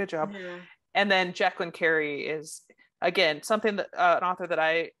 yeah, good job. Yeah. And then Jacqueline Carey is, again, something that an author that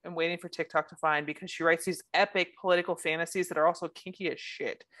I am waiting for TikTok to find, because she writes these epic political fantasies that are also kinky as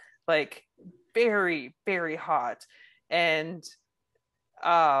shit, like very, very hot. And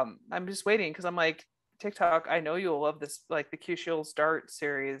I'm just waiting because I'm like, TikTok, I know you'll love this, like the Q Shields Dart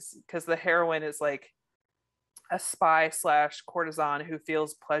series, because the heroine is like a spy / courtesan who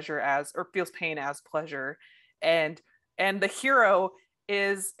feels pain as pleasure, and the hero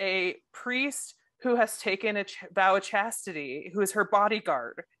is a priest who has taken a vow of chastity, who is her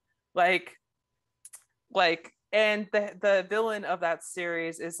bodyguard, like, and the villain of that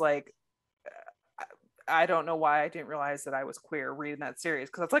series is like, I don't know why I didn't realize that I was queer reading that series,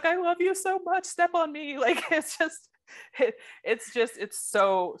 because it's like, I love you so much, step on me. Like, it's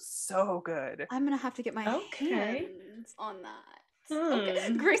so good. I'm gonna have to get my hands on that.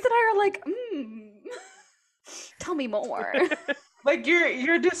 Okay. Grace and I are like, tell me more. Like,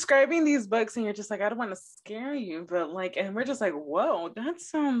 you're describing these books and you're just like, I don't want to scare you, but like, and we're just like, whoa, that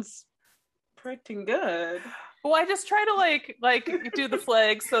sounds pretty good. Well, I just try to like do the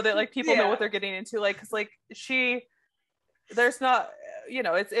flags so that like people know what they're getting into, like, because like there's not,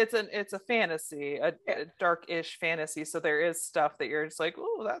 it's a fantasy, a dark-ish fantasy, so there is stuff that you're just like,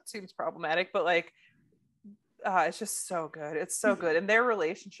 oh, that seems problematic, but like it's just so good. It's so good. And their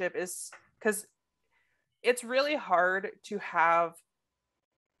relationship is, because it's really hard to have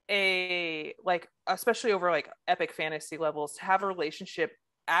a, like, especially over like epic fantasy levels, to have a relationship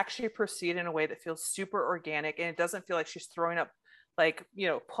actually proceed in a way that feels super organic, and it doesn't feel like she's throwing up like,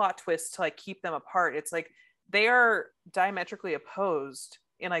 plot twists to like keep them apart. It's like they are diametrically opposed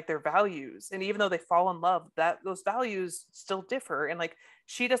in like their values, and even though they fall in love, that those values still differ. And like,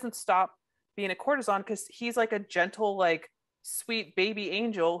 she doesn't stop being a courtesan because he's like a gentle, like sweet baby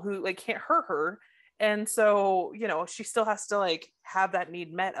angel who like can't hurt her, and so she still has to like have that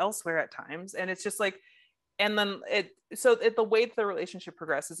need met elsewhere at times. And it's just like, and then the way that the relationship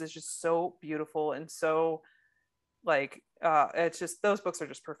progresses is just so beautiful, and so like it's just, those books are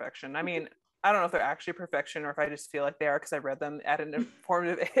just perfection. I mean, I don't know if they're actually perfection or if I just feel like they are because I read them at an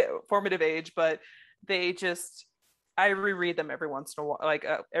formative age, but they just, I reread them every once in a while, like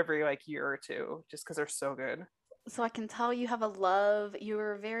every like year or two, just because they're so good. So I can tell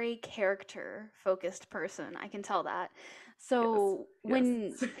you're a very character focused person. I can tell that. So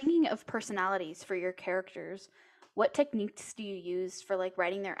when thinking of personalities for your characters, what techniques do you use for like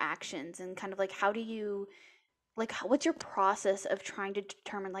writing their actions, and kind of like how do you, like, what's your process of trying to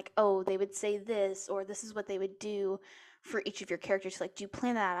determine like, oh, they would say this, or this is what they would do for each of your characters? Like, do you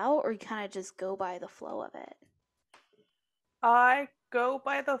plan that out, or you kind of just go by the flow of it? I go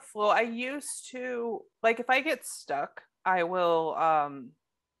by the flow. I used to, like, if I get stuck, I will,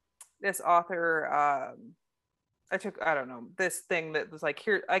 this author, I took, I don't know, this thing that was like,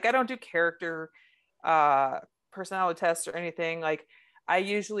 here, like, I don't do character personality tests or anything. Like, I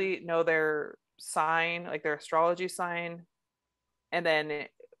usually know their sign, like their astrology sign, and then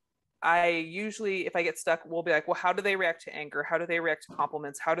I usually, if I get stuck, we'll be like, well, how do they react to anger? How do they react to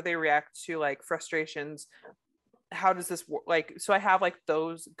compliments? How do they react to like frustrations? How does this work? Like, so I have like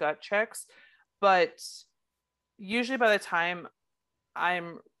those gut checks, but usually by the time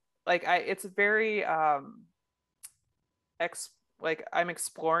I'm like it's very like I'm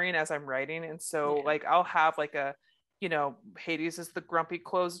exploring as I'm writing, and so like I'll have like a, you know, Hades is the grumpy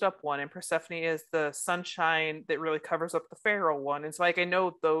closed up one, and Persephone is the sunshine that really covers up the feral one, and so like I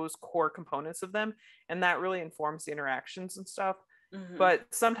know those core components of them, and that really informs the interactions and stuff. But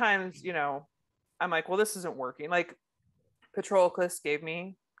sometimes, you know, I'm like, well, this isn't working. Like Patroclus gave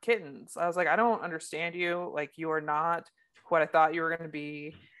me kittens. I was like, I don't understand you. Like, you are not what I thought you were going to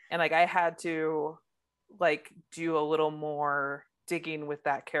be. And like, I had to like do a little more digging with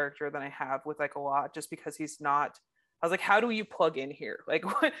that character than I have with like a lot, just because he's not. I was like, how do you plug in here? Like,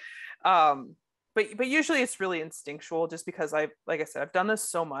 what? But usually it's really instinctual, just because like I said, I've done this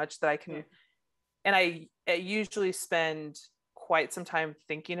so much that I can, and I usually spend quite some time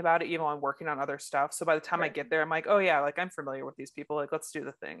thinking about it even while I'm working on other stuff. So by the time I get there, I'm like, oh yeah, like I'm familiar with these people. Like, let's do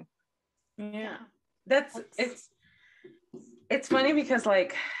the thing. Yeah. It's funny because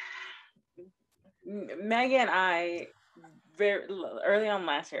like Maggie and I, very early on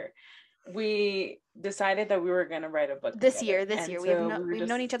last year, we decided that we were going to write a book this year. So we've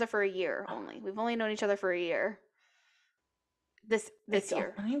known each other for a year only. We've only known each other for a year. This year. It's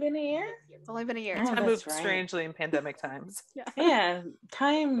only been a year? It's only been a year. Time moved strangely in pandemic times. Yeah,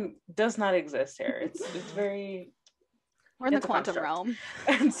 time does not exist here. It's very... We're in the quantum realm.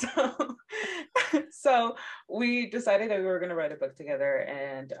 And so we decided that we were going to write a book together,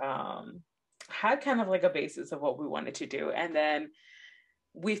 and had kind of like a basis of what we wanted to do. And then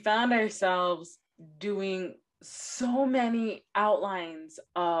we found ourselves doing so many outlines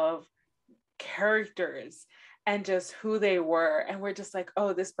of characters and just who they were, and we're just like,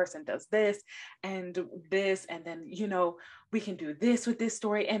 oh, this person does this, and then, you know, we can do this with this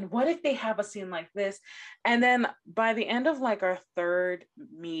story, and what if they have a scene like this? And then by the end of like our third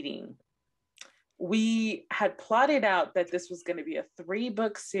meeting, we had plotted out that this was going to be a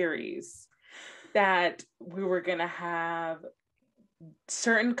 3-book series, that we were going to have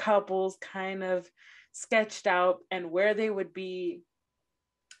certain couples kind of sketched out, and where they would be.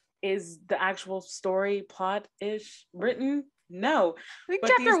 Is the actual story plot-ish written? No.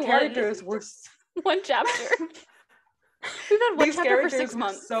 But these characters were one chapter. We've had one chapter for 6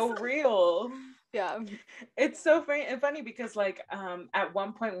 months. So real. Yeah. It's so funny because like at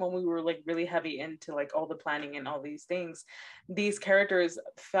one point when we were like really heavy into like all the planning and all these things, these characters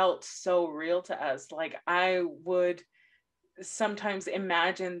felt so real to us. Like I would sometimes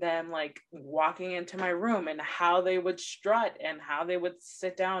imagine them like walking into my room and how they would strut and how they would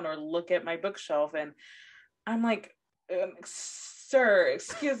sit down or look at my bookshelf, and I'm like, sir,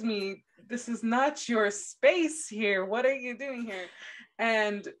 excuse me, this is not your space here, what are you doing here?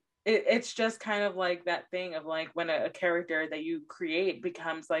 And it's just kind of like that thing of like when a character that you create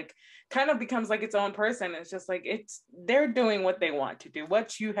becomes like its own person. It's just like they're doing what they want to do.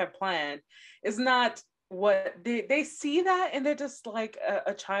 What you have planned is not what they see that, and they're just like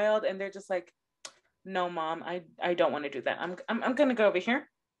a child, and they're just like, no mom, I don't want to do that. I'm gonna go over here,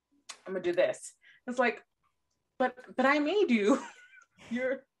 I'm gonna do this. It's like, but I made you.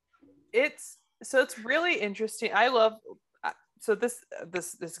 It's really interesting. I love, so this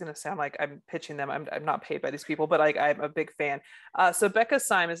is going to sound like I'm pitching them. I'm not paid by these people, but like I'm a big fan. So Becca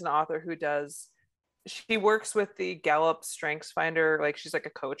Syme is an author who she works with the Gallup Strengths Finder, like she's like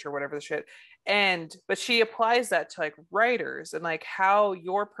a coach or whatever the shit. But she applies that to like writers, and like how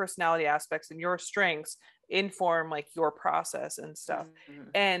your personality aspects and your strengths inform like your process and stuff.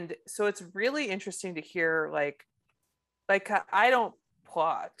 And so it's really interesting to hear like I don't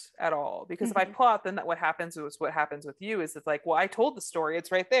plot at all, because if I plot, then what happens is what happens with you is it's like, well, I told the story,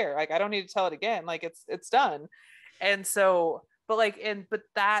 it's right there, like I don't need to tell it again, like it's done. And so but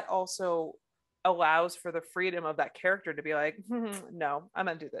that also allows for the freedom of that character to be like, no, I'm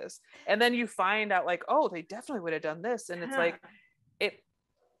gonna do this. And then you find out like, oh, they definitely would have done this. And it's like, it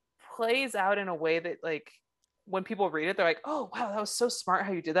plays out in a way that like when people read it, they're like, oh wow, that was so smart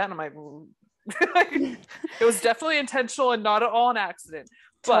how you did that. And I'm like, it was definitely intentional and not at all an accident.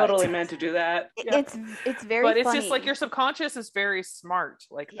 Totally meant to do that. It's very but it's funny. just like your subconscious is very smart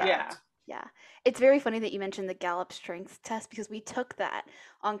like that. Yeah. It's very funny that you mentioned the Gallup Strengths Test, because we took that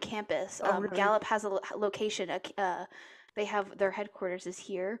on campus. Really? Gallup has a location. They have their headquarters is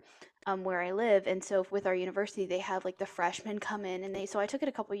here, where I live, and so with our university, they have like the freshmen come in, and so I took it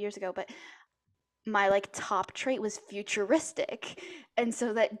a couple years ago, but my like top trait was futuristic, and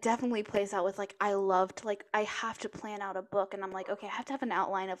so that definitely plays out with like I loved like I have to plan out a book, and I'm like, okay, I have to have an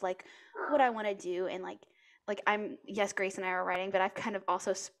outline of like what I want to do, and like yes, Grace and I are writing, but I've kind of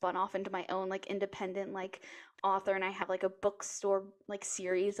also spun off into my own like independent like author, and I have like a bookstore like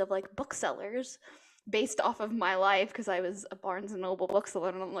series of like booksellers based off of my life because I was a Barnes and Noble bookseller,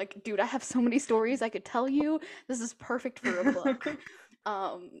 and I'm like, dude, I have so many stories I could tell you. This is perfect for a book.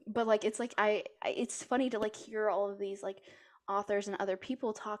 But like it's like it's funny to like hear all of these like authors and other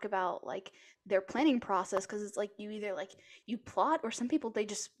people talk about like their planning process, because it's like you either like you plot, or some people they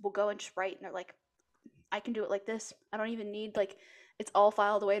just will go and just write and they're like, I can do it like this. I don't even need like it's all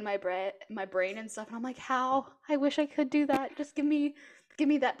filed away in my brain and stuff. And I'm like, how? I wish I could do that. Just give me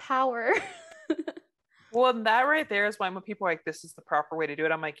that power. Well, and that right there is why when people are like, this is the proper way to do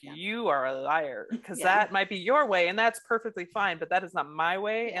it, I'm like, you are a liar, because that might be your way and that's perfectly fine, but that is not my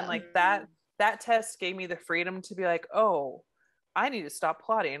way. And like that test gave me the freedom to be like, oh, I need to stop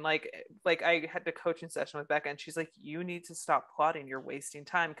plotting. Like I had a coaching session with Becca and she's like, you need to stop plotting. You're wasting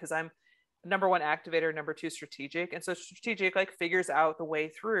time, because I'm number one activator, number two strategic. And so strategic like figures out the way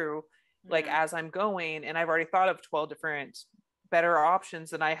through like as I'm going, and I've already thought of 12 different better options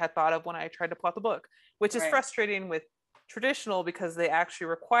than I had thought of when I tried to plot the book, which is frustrating with traditional, because they actually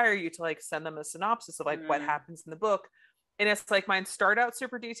require you to like send them a synopsis of like what happens in the book. And it's like mine start out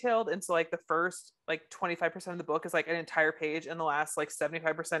super detailed, and so like the first like 25% of the book is like an entire page, and the last like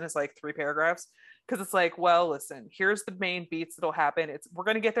 75% is like 3 paragraphs, because it's like, well, listen, here's the main beats that'll happen. We're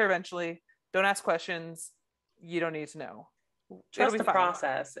going to get there eventually. Don't ask questions you don't need to know. Trust the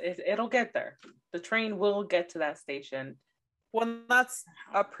process. It'll get there. The train will get to that station. Well, that's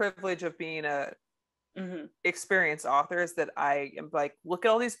a privilege of being a experienced author, is that I am like, look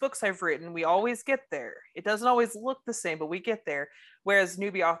at all these books I've written. We always get there. It doesn't always look the same, but we get there. Whereas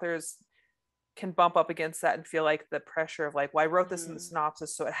newbie authors can bump up against that and feel like the pressure of like, well, I wrote this in the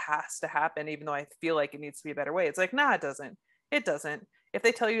synopsis, so it has to happen, even though I feel like it needs to be a better way. It's like, nah, it doesn't. It doesn't. If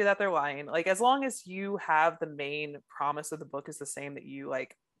they tell you that, they're lying. Like, as long as you have the main promise of the book is the same that you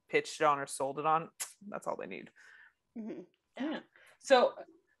like pitched it on or sold it on, that's all they need. Yeah. So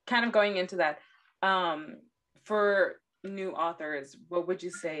kind of going into that, for new authors, what would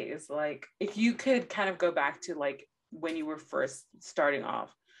you say is like, if you could kind of go back to like when you were first starting off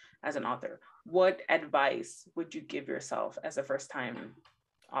as an author, what advice would you give yourself as a first time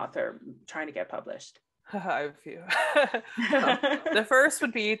author trying to get published? I have a few. The first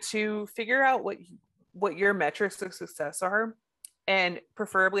would be to figure out what your metrics of success are, and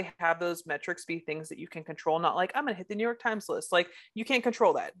preferably have those metrics be things that you can control. Not like, I'm gonna hit the New York Times list. Like, you can't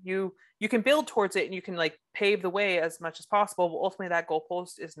control that. You can build towards it and you can like pave the way as much as possible, but ultimately that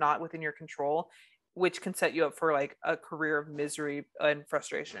goalpost is not within your control, which can set you up for like a career of misery and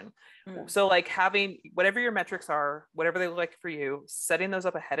frustration. So like having whatever your metrics are, whatever they look like for you, setting those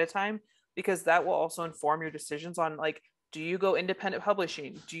up ahead of time, because that will also inform your decisions on like, do you go independent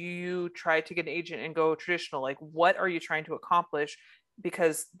publishing? Do you try to get an agent and go traditional? Like, what are you trying to accomplish?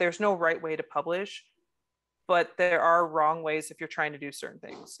 Because there's no right way to publish, but there are wrong ways if you're trying to do certain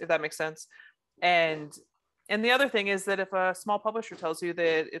things, if that makes sense. And the other thing is that if a small publisher tells you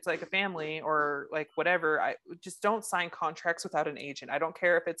that it's like a family or like whatever, I just don't sign contracts without an agent. I don't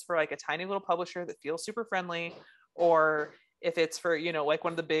care if it's for like a tiny little publisher that feels super friendly, or if it's for, you know, like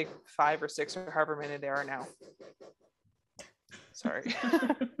one of the big 5 or 6 or however many there are now. Sorry.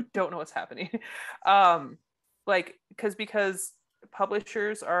 Don't know what's happening. Like, because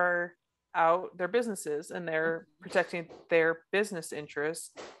publishers are out their businesses and they're protecting their business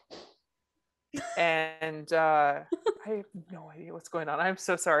interests. And I have no idea what's going on. I'm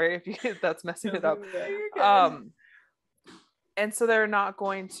so sorry if that's messing it up. And so they're not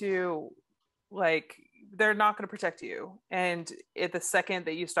going to protect you. And at the second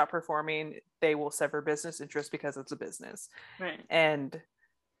that you stop performing, they will sever business interests, because it's a business. Right. And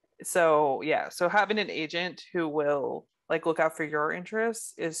so, yeah. So having an agent who will like look out for your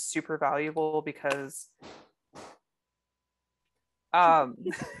interests is super valuable, because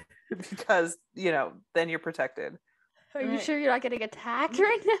because, you know, then you're protected. Are you sure you're not getting attacked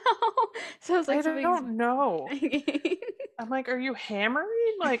right now? Sounds like I don't know. I'm like, are you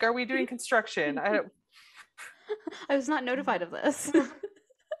hammering? Like, are we doing construction? I was not notified of this.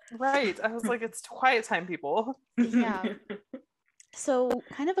 Right. I was like, it's quiet time, people. Yeah. So,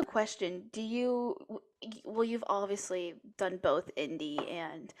 kind of a question. Well, you've obviously done both indie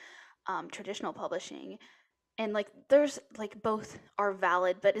and traditional publishing. And like, there's like both are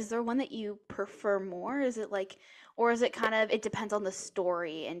valid, but is there one that you prefer more? Is it like, or is it kind of, it depends on the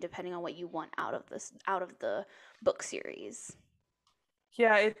story and depending on what you want out of the book series?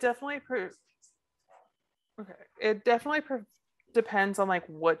 Yeah, it definitely depends on like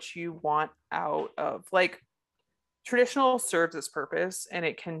what you want out of, like, traditional serves its purpose, and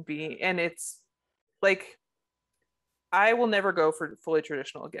it can be, and it's like, I will never go for fully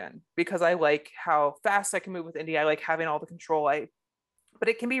traditional again, because I like how fast I can move with indie. I like having all the control. But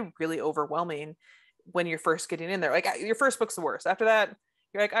it can be really overwhelming when you're first getting in there. Like your first book's the worst. After that,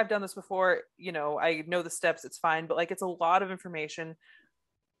 you're like, I've done this before, you know, I know the steps, it's fine. But like, it's a lot of information.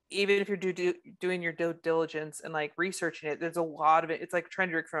 Even if you're doing your due diligence and like researching it, there's a lot of it. It's like trying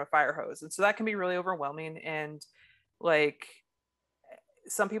to drink from a fire hose. And so that can be really overwhelming. And like,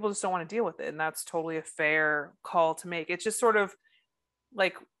 some people just don't want to deal with it. And that's totally a fair call to make. It's just sort of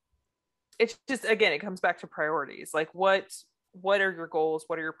like, it's just, again, it comes back to priorities. Like what are your goals?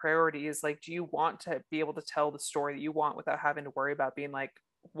 What are your priorities? Like, do you want to be able to tell the story that you want without having to worry about being like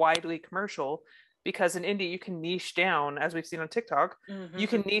widely commercial? Because in indie, you can niche down, as we've seen on TikTok, you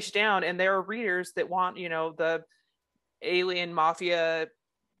can niche down, and there are readers that want, you know, the alien mafia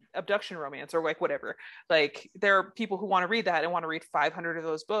abduction romance or like whatever. Like there are people who want to read that and want to read 500 of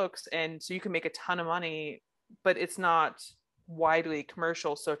those books. And so you can make a ton of money, but it's not widely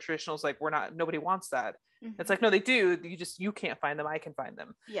commercial. So traditional is like, nobody wants that. It's like, no, they do. You can't find them. I can find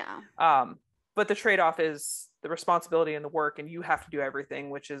them. Yeah. But the trade-off is the responsibility and the work, and you have to do everything,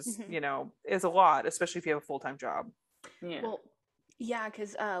 which is, you know, is a lot, especially if you have a full-time job. Yeah. Well, yeah,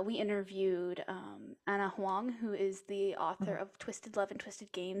 because we interviewed Anna Huang, who is the author of Twisted Love and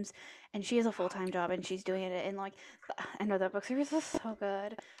Twisted Games, and she has a full-time job, and she's doing it in like, I know that book series is so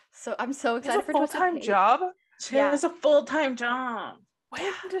good. So I'm so excited for Twisted full-time job. She has a full-time job.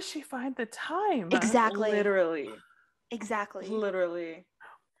 When does she find the time? Exactly. Literally. Exactly. Literally.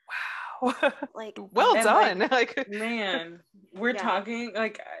 Wow. Like, well done. Like, man, we're talking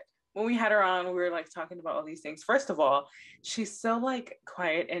like when we had her on, we were like talking about all these things. First of all, she's so like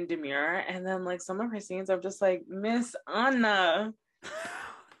quiet and demure, and then like some of her scenes, I'm just like, Miss Anna.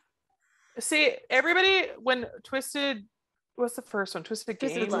 See, everybody, when Twisted, what's the first one? Twisted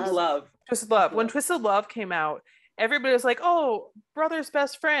Games? Twisted Love. Twisted Love. When Twisted Love came out, everybody was like, oh, brother's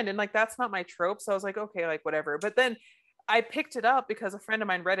best friend. And like, that's not my trope. So I was like, okay, like whatever. But then I picked it up because a friend of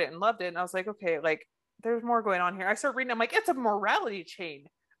mine read it and loved it. And I was like, okay, like there's more going on here. I started reading, I'm like, it's a morality chain.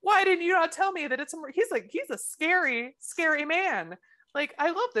 Why didn't you not tell me that he's a scary, scary man. Like,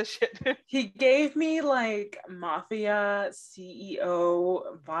 I love this shit. He gave me like mafia CEO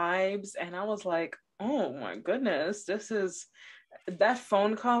vibes. And I was like, oh my goodness, this is that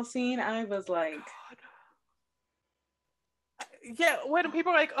phone call scene. I was like, yeah, when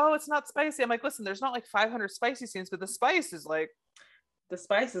people are like, oh, it's not spicy, I'm like, listen, there's not like 500 spicy scenes, but the spice is like, the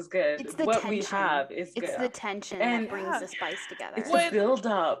spice is good. it's the what tension. we have is good. It's the tension and that brings the spice together. It's the build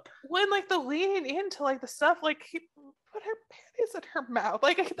up. When like the leaning into like the stuff, like he put her panties in her mouth,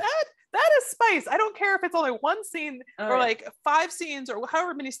 like that is spice. I don't care if it's only one scene or like 5 scenes or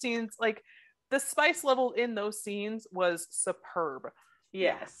however many scenes. Like the spice level in those scenes was superb.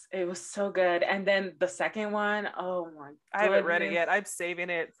 Yes, it was so good. And then the second one, oh my goodness. I haven't read it yet. I'm saving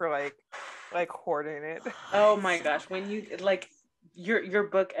it for like hoarding it. Oh my gosh, when you like you're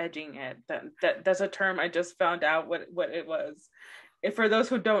book edging it. That's a term I just found out what it was. If for those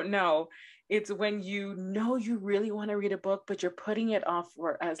who don't know, it's when you know you really want to read a book, but you're putting it off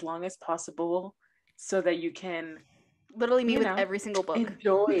for as long as possible so that you can literally me with every single book.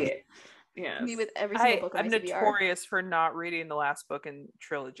 Enjoy it. Yes. Me with every single book. I'm notorious for not reading the last book in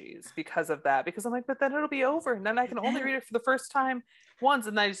trilogies because of that. Because I'm like, but then it'll be over, and then I can only read it for the first time once,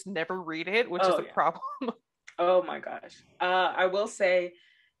 and then I just never read it, which is a problem. Oh my gosh. I will say,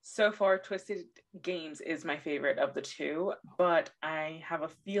 so far, Twisted Games is my favorite of the 2, but I have a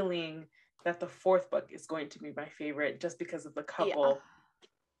feeling that the 4th book is going to be my favorite just because of the couple.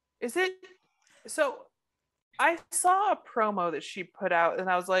 Yeah. Is it? So I saw a promo that she put out, and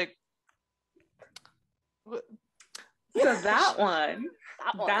I was like, so that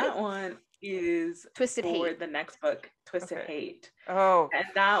one is Twisted Hate. The next book, Twisted Hate. Oh, and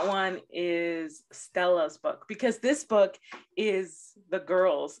that one is Stella's book, because this book is the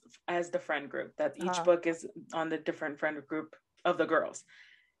girls as the friend group. That each book is on the different friend group of the girls,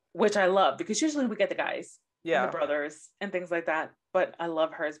 which I love, because usually we get the guys, and the brothers and things like that. But I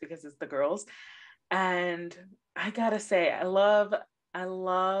love hers because it's the girls, and I gotta say, I love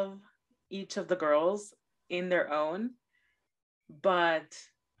each of the girls in their own, but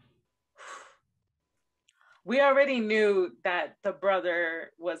we already knew that the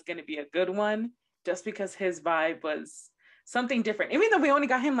brother was going to be a good one just because his vibe was something different. Even though we only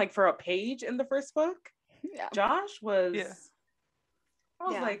got him like for a page in the first book, Josh was, I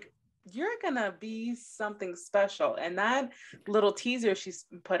was like, you're gonna be something special. And that little teaser she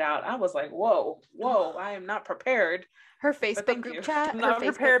put out, I was like, whoa, I am not prepared. Her Facebook group chat. I'm not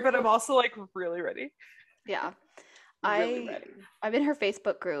prepared, but I'm also like really ready. Yeah. Really ready. I'm in her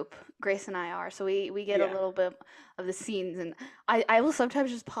Facebook group. Grace and I are. So we get a little bit of the scenes, and I will sometimes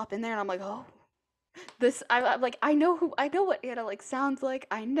just pop in there and I'm like, oh, I'm like, I know what Anna like sounds like.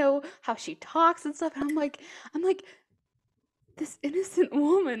 I know how she talks and stuff. And I'm like, this innocent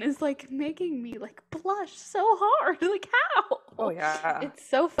woman is like making me like blush so hard. Like how? Oh yeah. It's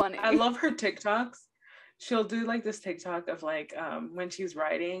so funny. I love her TikToks. She'll do like this TikTok of like when she's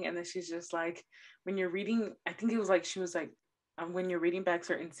writing, and then she's just like, when you're reading, I think it was like she was like when you're reading back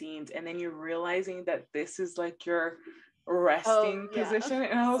certain scenes and then you're realizing that this is like your resting position.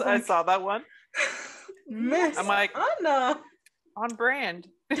 And I was I like, saw that one. Miss I'm like, Anna. on brand.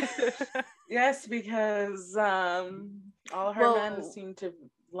 Yes, because all her men seem to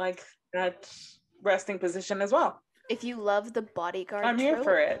like that resting position as well. If you love the bodyguard I'm here trope,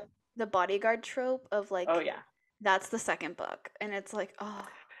 for it. the bodyguard trope of like, Oh yeah, that's the second book, and it's like, oh,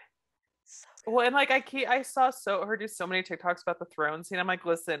 so good. Well, and like I saw her do so many TikToks about the throne scene. I'm like,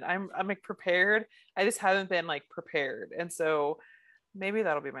 listen, I'm like prepared. I just haven't been like prepared, and so maybe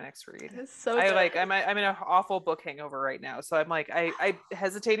that'll be my next read. It's so I good. like I'm in an awful book hangover right now, so I'm like I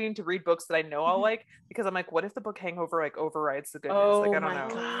hesitating to read books that I know I'll like, because I'm like, what if the book hangover like overrides the goodness? oh like I don't my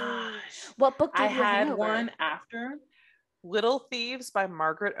know. gosh. What book I gave you a had hangover? one after. Little Thieves by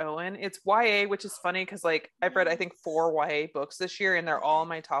Margaret Owen. It's YA, which is funny because like I've read I think 4 YA books this year, and they're all on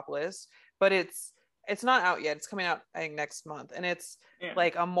my top list. But it's not out yet. It's coming out I think next month, and it's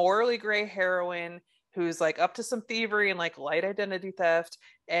like a morally gray heroine who's like up to some thievery and like light identity theft,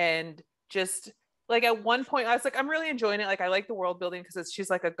 and just like at one point I was like, I'm really enjoying it. Like I like the world building because she's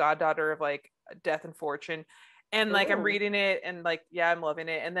like a goddaughter of like death and fortune, and like I'm reading it and like I'm loving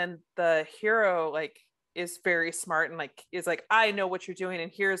it. And then the hero like is very smart and like is like, I know what you're doing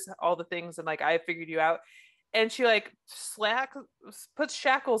and here's all the things and like I figured you out. And she like puts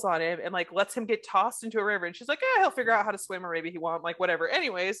shackles on him and like lets him get tossed into a river, and she's like, yeah, he'll figure out how to swim, or maybe he won't, like whatever.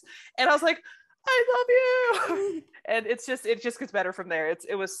 Anyways, and I was like, I love you. And it just gets better from there.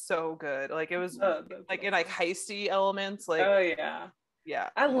 It was so good. Like it was like in like heisty elements, like oh yeah,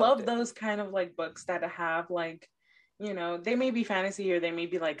 I love those kind of like books that have like, you know, they may be fantasy or they may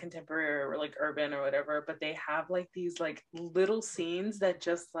be like contemporary or like urban or whatever, but they have like these like little scenes that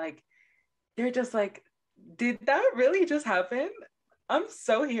just like, they're just like, did that really just happen? I'm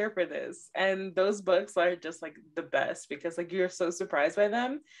so here for this. And those books are just like the best because like you're so surprised by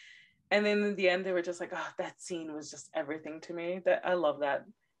them. And then in the end, they were just like, oh, that scene was just everything to me. That I love that.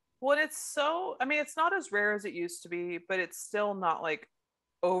 Well, it's so, I mean, it's not as rare as it used to be, but it's still not like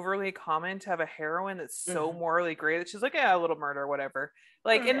overly common to have a heroine that's so morally gray that she's like, yeah, a little murder, whatever.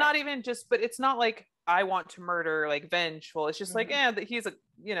 Like, and not even just, but it's not like I want to murder, like vengeful. It's just like, yeah, that he's a,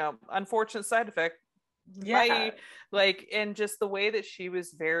 you know, unfortunate side effect. Yeah. Like, and just the way that she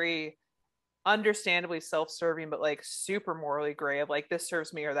was very understandably self-serving, but like super morally gray of like, this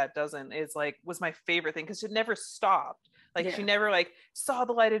serves me or that doesn't, is like, was my favorite thing because it never stopped. Like she never like saw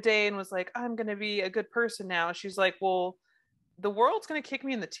the light of day and was like, I'm gonna be a good person now. She's like, well, the world's going to kick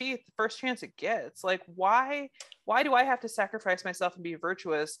me in the teeth the first chance it gets. Like, why do I have to sacrifice myself and be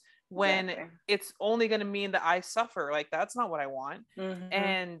virtuous when it's only going to mean that I suffer? Like, that's not what I want.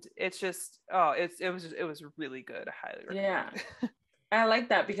 And it's just, it was really good. I highly recommend it. I like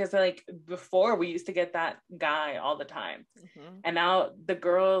that because like before we used to get that guy all the time. And now the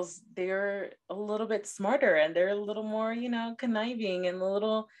girls, they're a little bit smarter and they're a little more, you know, conniving and a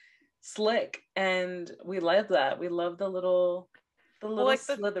little slick, and we love that. We love the little like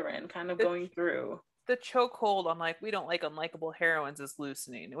Slytherin kind of going through. The chokehold on like, we don't like unlikable heroines is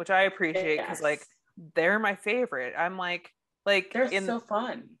loosening, which I appreciate because like they're my favorite. I'm like they're so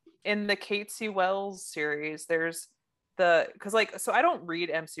fun. In the Kate C. Wells series, there's because like, so I don't read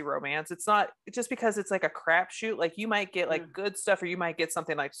MC romance. It's not just because it's like a crapshoot. Like you might get like good stuff, or you might get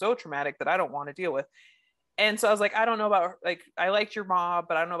something like so traumatic that I don't want to deal with. And so I was like, I don't know about, like, I liked your mob,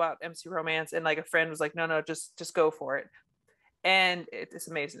 but I don't know about MC romance. And like a friend was like, no, just go for it. And it's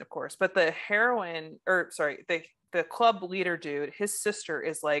amazing, of course. But the heroine, or sorry, the club leader dude, his sister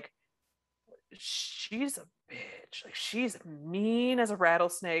is like, she's a bitch. Like she's mean as a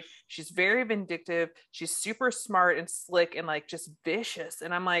rattlesnake. She's very vindictive. She's super smart and slick and like just vicious.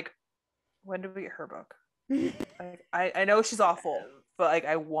 And I'm like, when do we get her book? Like, I know she's awful, but like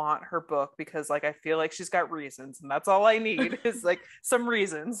I want her book because like I feel like she's got reasons, and that's all I need is like some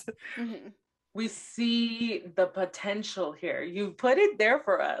reasons. We see the potential here. You put it there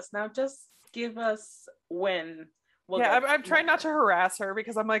for us. Now just give us when. I'm trying not to harass her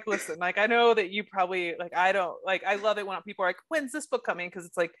because I'm like, listen, like I know that you probably like, I don't like, I love it when people are like, when's this book coming? Because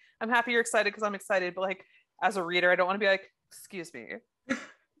it's like, I'm happy you're excited because I'm excited, but like as a reader, I don't want to be like, excuse me.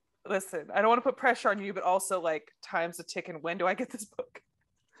 Listen, I don't want to put pressure on you, but also like time's a ticking. When do I get this book?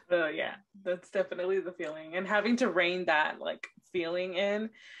 Yeah, that's definitely the feeling. And having to rein that like feeling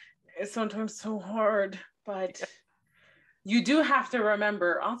in, it's sometimes so hard, but you do have to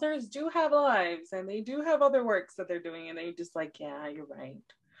remember authors do have lives and they do have other works that they're doing, and they just like, yeah, you're right.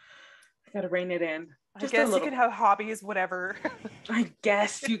 I gotta rein it in. I guess you can have hobbies, whatever. I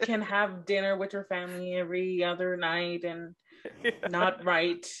guess you can have dinner with your family every other night and not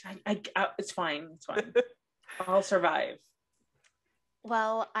right. It's fine. It's fine. I'll survive.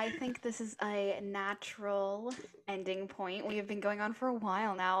 Well, I think this is a natural ending point. We have been going on for a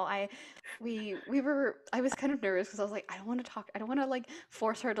while now. I was kind of nervous because I was like, I don't want to talk. I don't want to like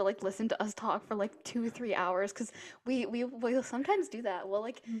force her to like listen to us talk for like 2 or 3 hours because we'll sometimes do that. Well,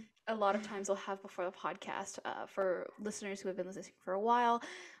 like a lot of times we'll have before the podcast for listeners who have been listening for a while.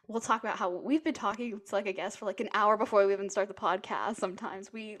 We'll talk about how we've been talking to like a guest for like an hour before we even start the podcast.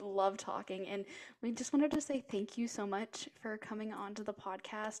 Sometimes we love talking, and we just wanted to say thank you so much for coming on to the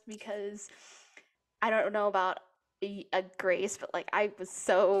podcast, because I don't know about a Grace, but like I was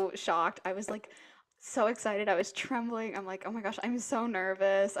so shocked. I was like so excited. I was trembling. I'm like, oh my gosh, I'm so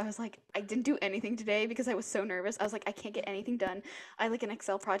nervous. I was like, I didn't do anything today because I was so nervous. I was like, I can't get anything done. I had like an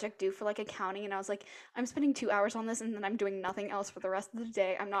Excel project due for like accounting, and I was like, I'm spending 2 hours on this and then I'm doing nothing else for the rest of the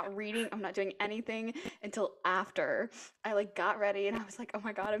day. I'm not reading. I'm not doing anything until after I like got ready, and I was like, oh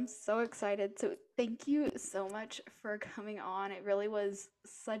my God, I'm so excited. So thank you so much for coming on. It really was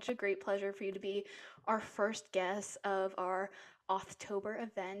such a great pleasure for you to be our first guest of our Auth-tober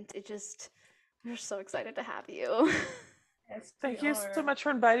event. We're so excited to have you. Yes, Thank you so much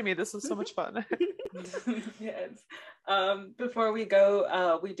for inviting me. This was so much fun. Yes. Before we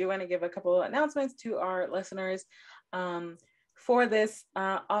go, we do want to give a couple of announcements to our listeners. For this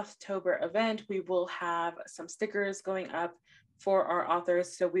Auth-tober event, we will have some stickers going up for our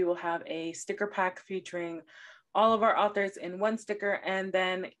authors. So we will have a sticker pack featuring all of our authors in one sticker, and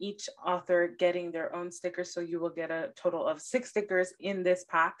then each author getting their own sticker. So you will get a total of 6 stickers in this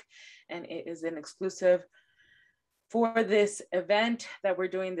pack, and it is an exclusive for this event that we're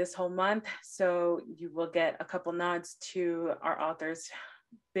doing this whole month. So you will get a couple nods to our authors'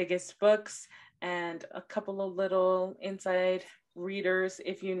 biggest books and a couple of little inside readers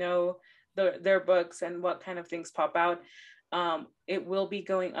if you know their books and what kind of things pop out. It will be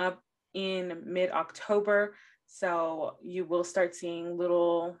going up in mid-October. So you will start seeing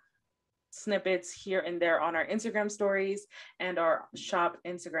little snippets here and there on our Instagram stories and our shop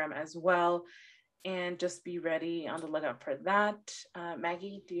Instagram as well. And just be ready on the lookout for that.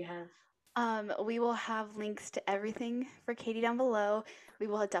 Maggie, do you have? We will have links to everything for Katee down below. We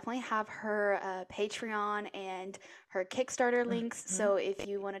will definitely have her Patreon and her Kickstarter links. So if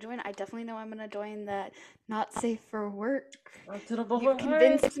you want to join, I definitely know I'm going to join that Not Safe for Work. You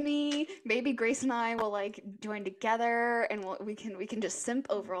convinced me. Maybe Grace and I will like join together, and we can just simp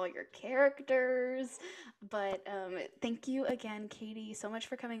over all your characters. But thank you again, Katee, so much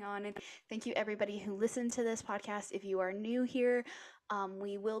for coming on, and thank you everybody who listened to this podcast. If you are new here,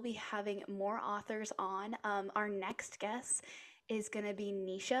 we will be having more authors on. Our next guest is going to be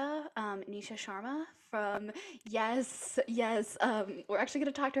Nisha Sharma from Yes. We're actually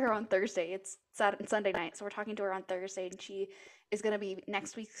going to talk to her on Thursday. It's Sunday night, so we're talking to her on Thursday, and she is going to be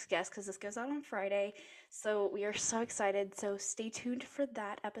next week's guest because this goes out on Friday. So we are so excited. So stay tuned for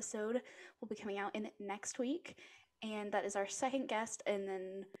that episode. We'll be coming out in next week, and that is our second guest, and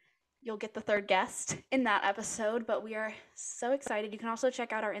then you'll get the third guest in that episode. But we are so excited. You can also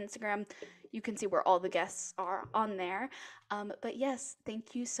check out our Instagram. You can see where all the guests are on there. But yes,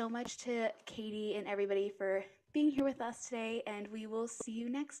 thank you so much to Katee and everybody for being here with us today, and we will see you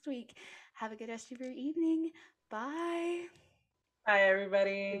next week. Have a good rest of your evening. Bye. Bye,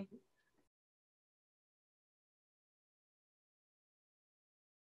 everybody.